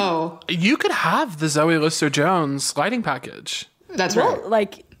 Zoe, no. You could have the Zoe Lister-Jones lighting package. That's right. We'll,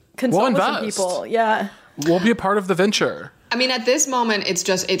 like, consult with some people. Yeah. We'll be a part of the venture. I mean, at this moment,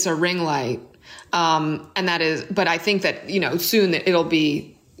 it's a ring light. And that is, but I think that, soon it'll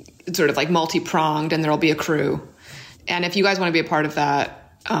be sort of like multi-pronged and there'll be a crew. And if you guys want to be a part of that,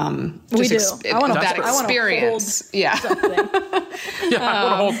 we do. I want that experience. Yeah.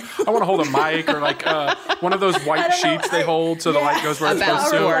 I want to hold a mic or like one of those white sheets they hold so the light goes where it's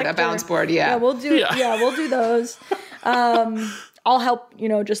supposed to. A bounce board. Yeah. Yeah, we'll do. Yeah, we'll do those. I'll help.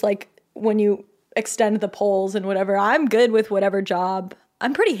 Just like when you extend the poles and whatever. I'm good with whatever job.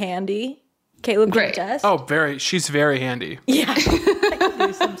 I'm pretty handy. Caleb can attest. Oh, she's very handy. Yeah, I can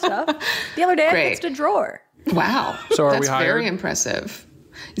do some stuff. The other day I fixed a drawer. Wow. So That's we hired? very impressive.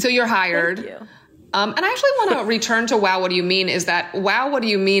 So you're hired. Thank you. And I actually want to return to Wow, What Do You Mean? Is that Wow, What Do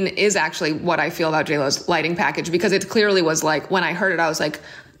You Mean is actually what I feel about J-Lo's lighting package, because it clearly was like, when I heard it, I was like,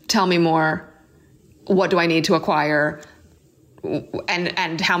 tell me more. What do I need to acquire?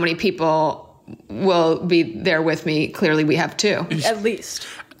 And how many people will be there with me? Clearly we have 2. At least.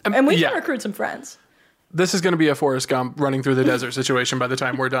 And we can recruit some friends. This is going to be a Forrest Gump running through the desert situation by the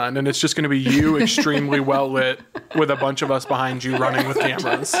time we're done. And it's just going to be you extremely well lit with a bunch of us behind you running with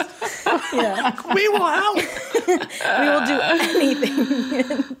cameras. Yeah. We will help. We will do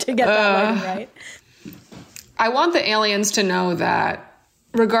anything to get that lighting right. I want the aliens to know that,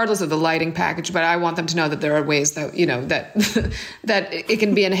 regardless of the lighting package, but I want them to know that there are ways that, that that it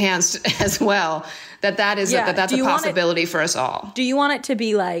can be enhanced as well. That's a possibility for us all. Do you want it to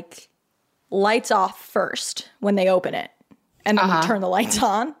be like lights off first when they open it, and then you turn the lights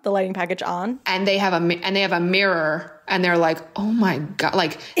on, the lighting package on, and they have a mirror, and they're like, oh my God,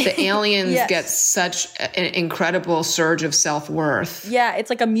 like the aliens Yes. get such an incredible surge of self-worth. Yeah, it's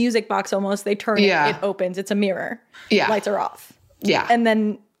like a music box almost. They turn it, it opens, it's a mirror. Yeah. Lights are off. Yeah. And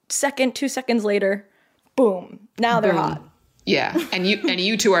then 2 seconds later, boom, now they're hot. Yeah, and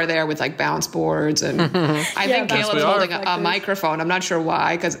you two are there with like bounce boards, and I think Caleb's holding a microphone. I'm not sure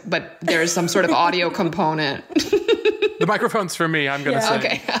why, but there's some sort of audio component. The microphone's for me, I'm going to say.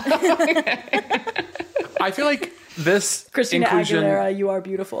 Okay. I feel like this Christina inclusion... Aguilera, you are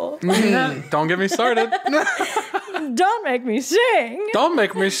beautiful. Don't get me started. Don't make me sing. Don't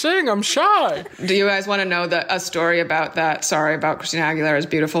make me sing. I'm shy. Do you guys want to know a story about that? Sorry, about Christina Aguilera's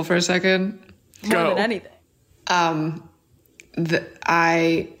Beautiful for a second? More than anything.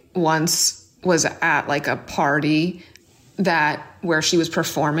 I once was at like a party where she was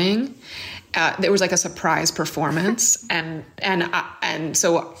performing. There was like a surprise performance, and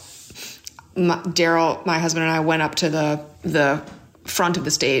so Daryl, my husband, and I went up to the front of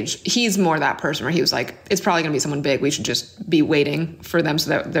the stage. He's more that person where he was like, it's probably going to be someone big. We should just be waiting for them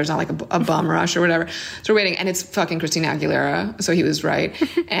so that there's not like a bum rush or whatever. So we're waiting, and it's fucking Christina Aguilera. So he was right.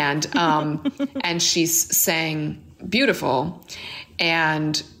 And and she sang Beautiful.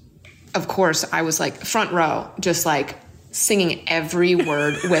 And of course I was like front row, just like singing every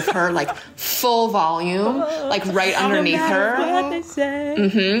word with her, like full volume, like right underneath her. What they say.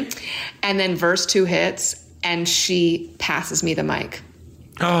 Mm-hmm. And then verse 2 hits, and she passes me the mic.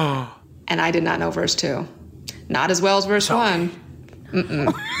 Oh. And I did not know verse 2. Not as well as verse 1.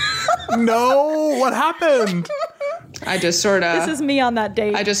 No, what happened? I just sort of... This is me on that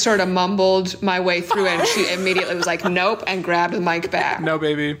date. I just sort of mumbled my way through it, and she immediately was like, nope, and grabbed the mic back. No,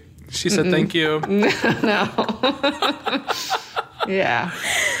 baby. She said, thank you. No. Yeah.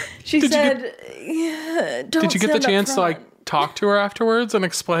 She said, don't Did you get the stand up chance to front. like talk to her afterwards and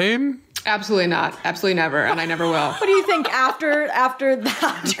explain? Absolutely not. Absolutely never. And I never will. What do you think after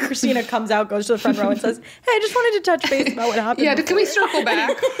that? Christina comes out, goes to the front row, and says, "Hey, I just wanted to touch base about what happened." Yeah, can we before." circle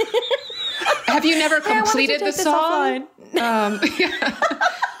back? Have you never Hey, I wanted to completed take the this song?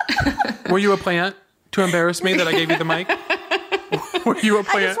 offline. Were you a plant to embarrass me that I gave you the mic? Were you a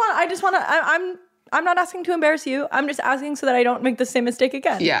plant? I'm not asking to embarrass you. I'm just asking so that I don't make the same mistake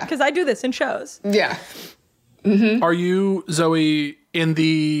again. Yeah. Because I do this in shows. Yeah. Mm-hmm. Are you, Zoe, in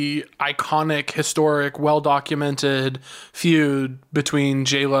the iconic, historic, well-documented feud between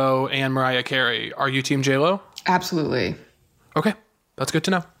J-Lo and Mariah Carey? Are you Team J-Lo? Absolutely. Okay. That's good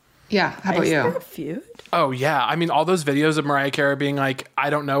to know. Yeah. How about Is there you? a feud? Oh, yeah. I mean, all those videos of Mariah Carey being like, I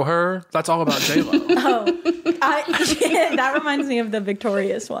don't know her, that's all about J-Lo. That reminds me of the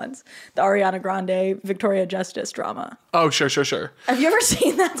Victorious ones. The Ariana Grande, Victoria Justice drama. Oh, sure. Have you ever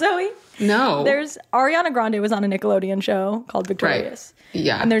seen that, Zoe? No. There's Ariana Grande was on a Nickelodeon show called Victorious. Right.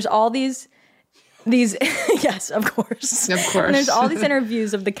 Yeah. And there's all these yes, of course. Of course. And there's all these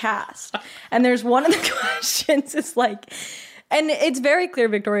interviews of the cast. And there's one of the questions is like, and it's very clear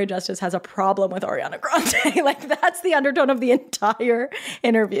Victoria Justice has a problem with Ariana Grande. Like, that's the undertone of the entire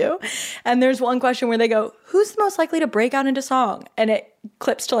interview. And there's one question where they go, who's the most likely to break out into song? And it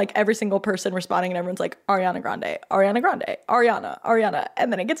clips to like every single person responding, and everyone's like, Ariana Grande, Ariana Grande, Ariana.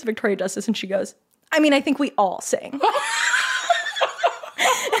 And then it gets to Victoria Justice, and she goes, I mean, I think we all sing.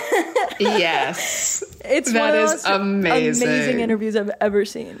 Yes. It's that one of the is most amazing interviews I've ever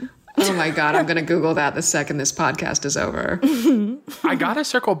seen. Oh my God, I'm going to Google that the second this podcast is over. I got to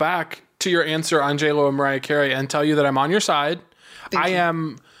circle back to your answer on J-Lo and Mariah Carey and tell you that I'm on your side. I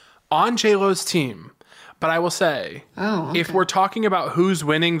am on J-Lo's team. But I will say, if we're talking about who's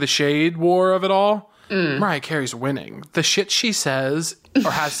winning the shade war of it all, Mariah Carey's winning. The shit she says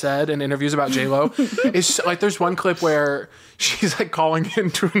or has said in interviews about J-Lo is like, there's one clip where she's like calling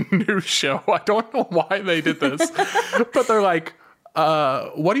into a news show. I don't know why they did this, but they're like,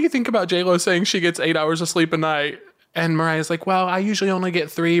 what do you think about J-Lo saying she gets 8 hours of sleep a night? And Mariah's like, well, I usually only get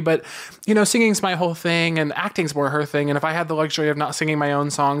 3, but, you know, singing's my whole thing and acting's more her thing. And if I had the luxury of not singing my own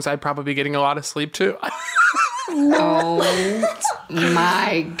songs, I'd probably be getting a lot of sleep too. Oh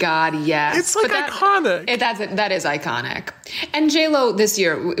my God, yes. It's like iconic. That is iconic. And J-Lo this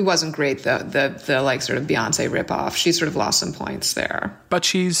year, it wasn't great, the like sort of Beyonce ripoff. She sort of lost some points there. But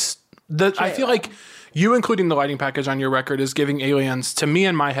I feel like you including the lighting package on your record is giving Aliens, to me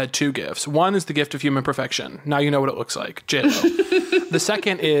in my head, two gifts. One is the gift of human perfection. Now you know what it looks like. J-Lo. The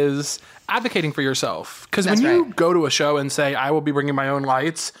second is advocating for yourself. Because when you go to a show and say, I will be bringing my own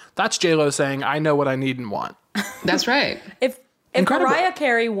lights, that's J-Lo saying, I know what I need and want. That's right. If Mariah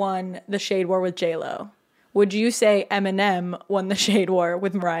Carey won the Shade War with J-Lo, would you say Eminem won the Shade War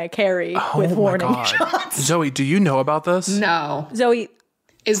with Mariah Carey with warning shots? Zoe, do you know about this? No. Zoe,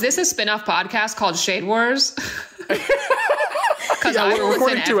 is this a spin-off podcast called Shade Wars? Because Yeah, I we're listen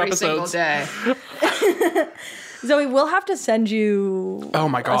recording 2 every single episodes. day. Zoe, we'll have to send you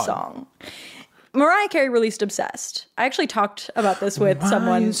God. a song. Mariah Carey released Obsessed. I actually talked about this with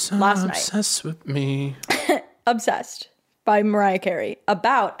someone last night. Obsessed with me. Obsessed by Mariah Carey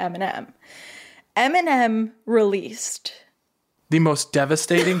about Eminem. Eminem released The most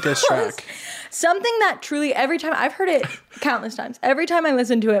devastating diss track. something that truly, every time, I've heard it countless times, every time I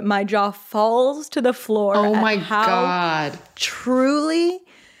listen to it, my jaw falls to the floor. Oh at my how God. truly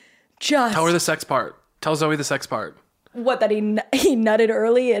just... Tell her the sex part. Tell Zoe the sex part. What, that he nutted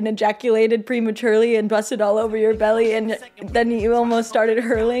early and ejaculated prematurely and busted all over your belly and then you almost started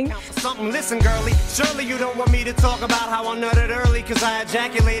hurling? Something, listen, girlie. Surely you don't want me to talk about how I nutted early, cause I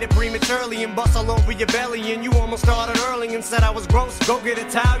ejaculated prematurely and bust all over your belly, and you almost started hurling and said I was gross. Go get a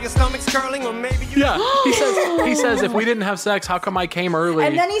towel, your stomach's curling, or maybe you... Yeah, he says, if we didn't have sex, how come I came early?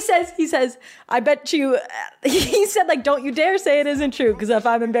 And then he says, I bet you, he said, like, don't you dare say it isn't true, because if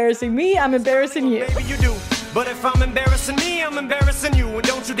I'm embarrassing me, I'm embarrassing you. Maybe you do. But if I'm embarrassing me, I'm embarrassing you. And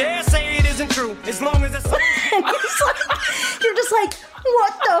don't you dare say it isn't true. As long as it's... And he's like, you're just like,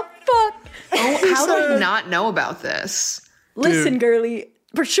 what the fuck? Oh, how do I not know about this? Listen, girly,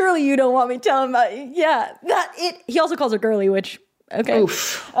 for surely you don't want me telling about it. Yeah, he also calls her girly, which, okay.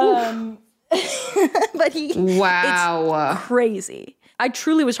 Oof. But Wow. it's crazy. I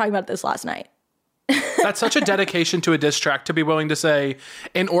truly was talking about this last night. That's such a dedication to a diss track to be willing to say,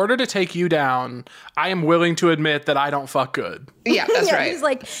 in order to take you down, I am willing to admit that I don't fuck good. Yeah, that's right.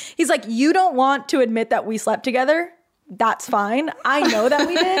 He's like, you don't want to admit that we slept together? That's fine. I know that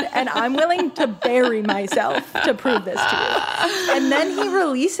we did, and I'm willing to bury myself to prove this to you. And then he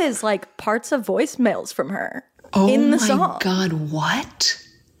releases like parts of voicemails from her in the song. Oh my God, what?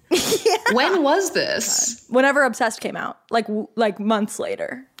 Yeah. When was this? Whenever Obsessed came out, like months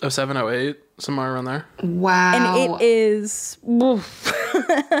later. 07, 08, somewhere around there. Wow. And it is...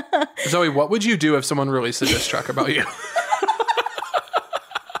 Zoe, what would you do if someone released a diss track about you?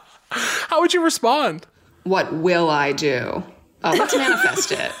 How would you respond? What will I do? Oh, let's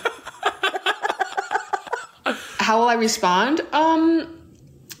manifest it. How will I respond? I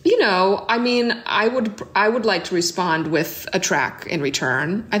mean, I would like to respond with a track in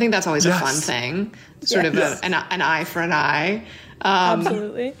return. I think that's always a fun thing. Sort of an eye for an eye.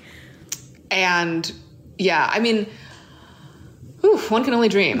 Absolutely. And yeah, I mean, one can only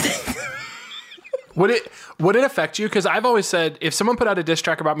dream. Would it affect you? Because I've always said if someone put out a diss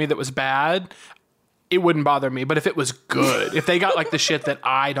track about me that was bad, it wouldn't bother me. But if it was good, if they got like the shit that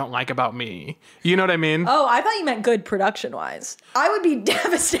I don't like about me, you know what I mean? Oh, I thought you meant good production-wise. I would be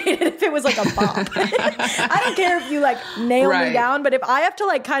devastated if it was like a bop. I don't care if you like nail me down, but if I have to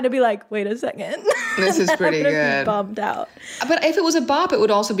like kind of be like, wait a second. This is pretty I'm gonna good. be bummed out. But if it was a bop, it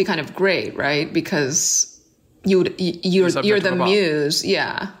would also be kind of great, right? Because you're the muse.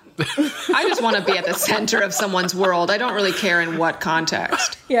 Yeah. I just want to be at the center of someone's world. I don't really care in what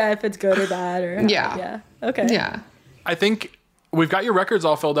context. Yeah, if it's good or bad or... Yeah. Yeah. Okay. Yeah. I think we've got your records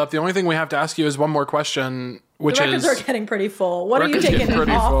all filled up. The only thing we have to ask you is one more question, which The records is... are getting pretty full. What are you Records taking getting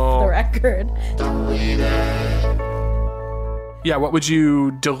pretty off full. the record? Yeah, what would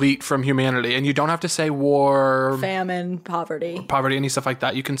you delete from humanity? And you don't have to say war, Famine, poverty. poverty, any stuff like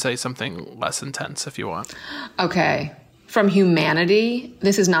that. You can say something less intense if you want. Okay. From humanity,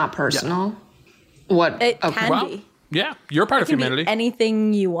 this is not personal. What? It okay. can Well, be. yeah, you're part of It can humanity. be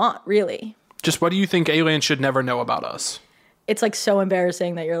anything you want, really. Just what do you think aliens should never know about us? It's like so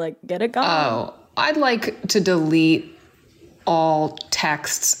embarrassing that you're like, get it gone. Oh, I'd like to delete all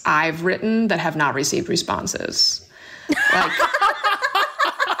texts I've written that have not received responses. Like,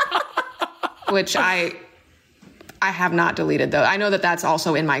 which I have not deleted though. I know that that's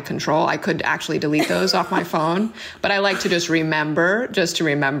also in my control. I could actually delete those off my phone, but I like to just to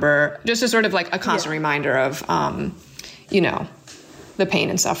sort of like a constant reminder of, the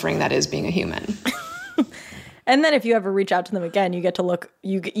pain and suffering that is being a human. And then if you ever reach out to them again, you get to look,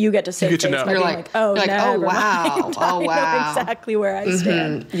 you get to say, get to know. You're like, oh, you're like, oh, never wow. mind. Oh, I know wow. exactly where I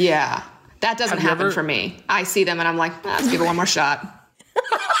stand. Yeah. That doesn't Have you happen ever- for me. I see them and I'm like, let's give it one more shot.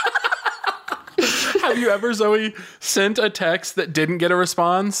 Have you ever, Zoe, sent a text that didn't get a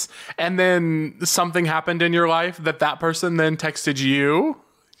response and then something happened in your life that person then texted you?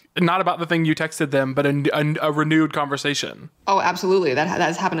 Not about the thing you texted them, but a renewed conversation. Oh, absolutely. That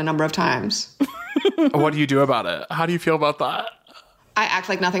has happened a number of times. What do you do about it? How do you feel about that? I act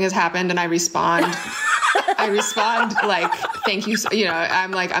like nothing has happened and I respond. I respond like, thank you. You know,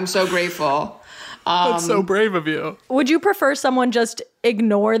 I'm like, I'm so grateful. That's so brave of you. Would you prefer someone just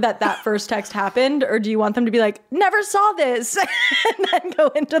ignore that first text happened, or do you want them to be like, never saw this, and then go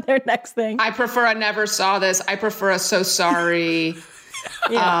into their next thing? I prefer a never saw this. I prefer a so sorry.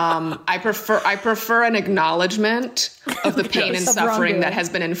 I prefer an acknowledgement of the pain and Of suffering wrongdoing. that has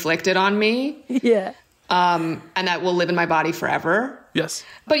been inflicted on me. Yeah. And that will live in my body forever. Yes.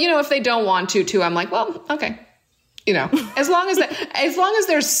 But you know, if they don't want to too, I'm like, well, okay. You know, as long as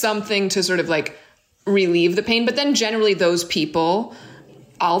there's something to sort of like relieve the pain, but then generally those people,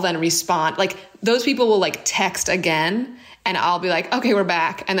 I'll then respond. Like those people will like text again and I'll be like, okay, we're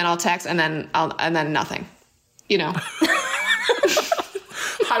back. And then I'll text and then nothing, you know.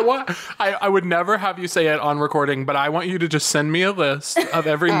 I would never have you say it on recording, but I want you to just send me a list of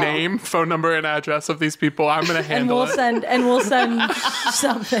every name, phone number, and address of these people. I'm going to handle it. And we'll send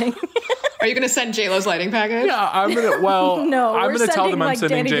something. Are you going to send JLo's lighting package? Yeah, I'm going to, well, No, I'm we're going to tell sending, them I'm like,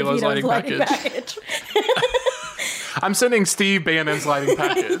 sending Danny JLo's DeVito's lighting package. I'm sending Steve Bannon's lighting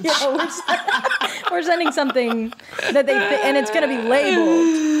package. Yeah, we're sending something that and it's going to be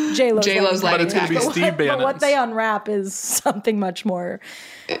labeled JLo's lighting But it's going to be package. Steve Bannon's. But what they unwrap is something much more.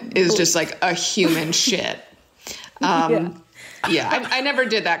 Is just like a human shit. Yeah, I never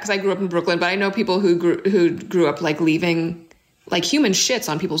did that because I grew up in Brooklyn, but I know people who grew up like leaving like human shits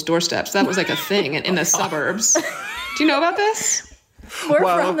on people's doorsteps. That was like a thing in the suburbs. Do you know about this? We're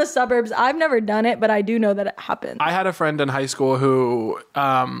Well- from the suburbs. I've never done it, but I do know that it happens. I had a friend in high school who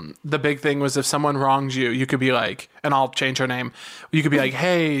the big thing was if someone wronged you, you could be like, and I'll change her name. You could be like,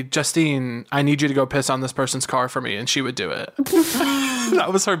 hey, Justine, I need you to go piss on this person's car for me. And she would do it. That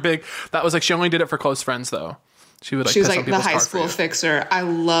was her big, that was like, she only did it for close friends though. She would like, She was piss on like the people's high car for school you. fixer. I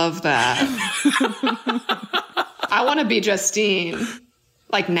love that. I want to be Justine.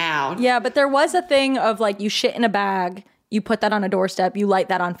 Like now. Yeah, but there was a thing of like you shit in a bag, you put that on a doorstep, you light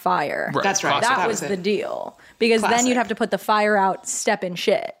that on fire. Right, That's right. classic. That was it. the deal. Because then Classic. you'd have to put the fire out, step in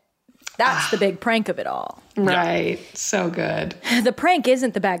shit. That's the big prank of it all. Right. So good. The prank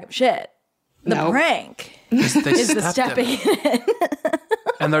isn't the bag of shit. The Nope. prank They is the stepped in stepping it. in.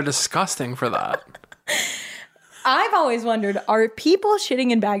 And they're disgusting for that. I've always wondered, are people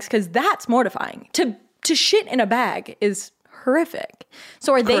shitting in bags? Because that's mortifying. To shit in a bag is horrific.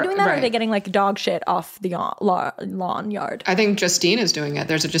 So are they doing that, or are right. they getting like dog shit off the lawn yard? I think Justine is doing it.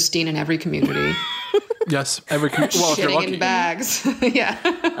 There's a Justine in every community. Yes. Well, if you're Shitting lucky. in bags. Yeah.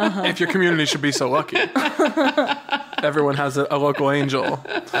 If your community should be so lucky. Everyone has a local angel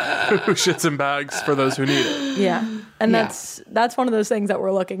who shits in bags for those who need it. Yeah. And Yeah. that's one of those things that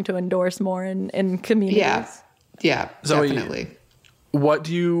we're looking to endorse more in communities. Yeah. Yeah. Zoe, Definitely. What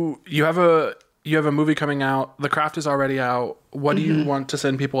do you have a movie coming out? The Craft is already out. What do you want to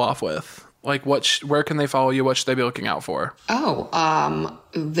send people off with? Like, where can they follow you? What should they be looking out for?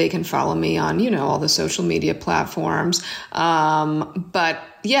 They can follow me on, all the social media platforms. But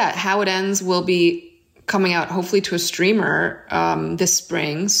yeah, How It Ends will be coming out hopefully to a streamer this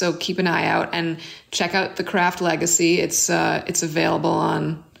spring. So keep an eye out and check out The Craft Legacy. It's available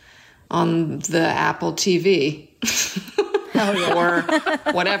on the Apple TV. Or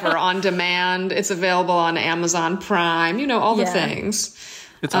whatever, on demand. It's available on Amazon Prime, all the Yeah. things.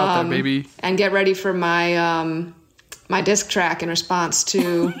 It's out there, baby. And get ready for my my disc track in response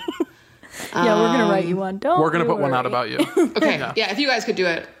to. Yeah, we're gonna write you one. We're going to put one out about you. Okay, yeah, if you guys could do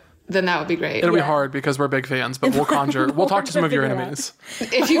it, then that would be great. It'll be hard because we're big fans, but we'll talk to some of your figure it out. enemies.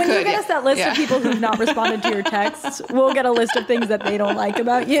 If you When could, you get us that list of people who've not responded to your texts, we'll get a list of things that they don't like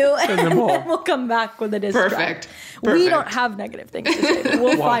about you, and then we'll come back with a diss track. Perfect. We don't Perfect. have negative things to say, but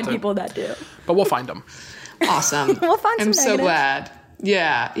we'll find to. people that do. But we'll find them. Awesome. We'll find some I'm so negatives. glad.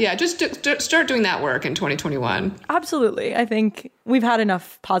 Yeah. Just start doing that work in 2021. Absolutely. I think we've had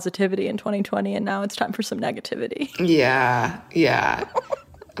enough positivity in 2020, and now it's time for some negativity. Yeah.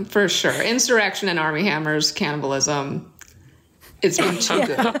 For sure. Insurrection and army hammers, cannibalism. It's been too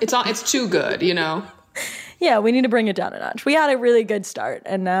good. It's too good, Yeah, we need to bring it down a notch. We had a really good start,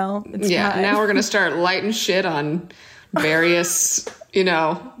 and now it's time. Now we're gonna start lighting shit on various,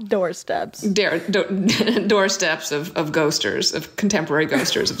 Doorsteps. doorsteps of ghosters, of contemporary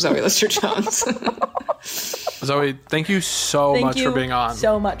ghosters of Zoe Lister-Jones. Zoe, thank you so much for being on.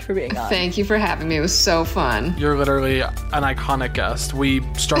 So much for being on. Thank you for having me. It was so fun. You're literally an iconic guest. We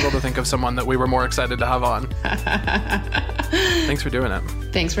struggle to think of someone that we were more excited to have on. Thanks for doing it.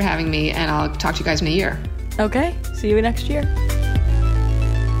 Thanks for having me, and I'll talk to you guys in a year. Okay. See you next year.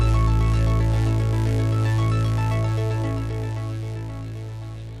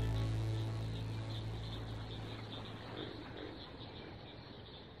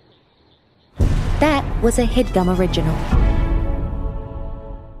 That was a HeadGum original.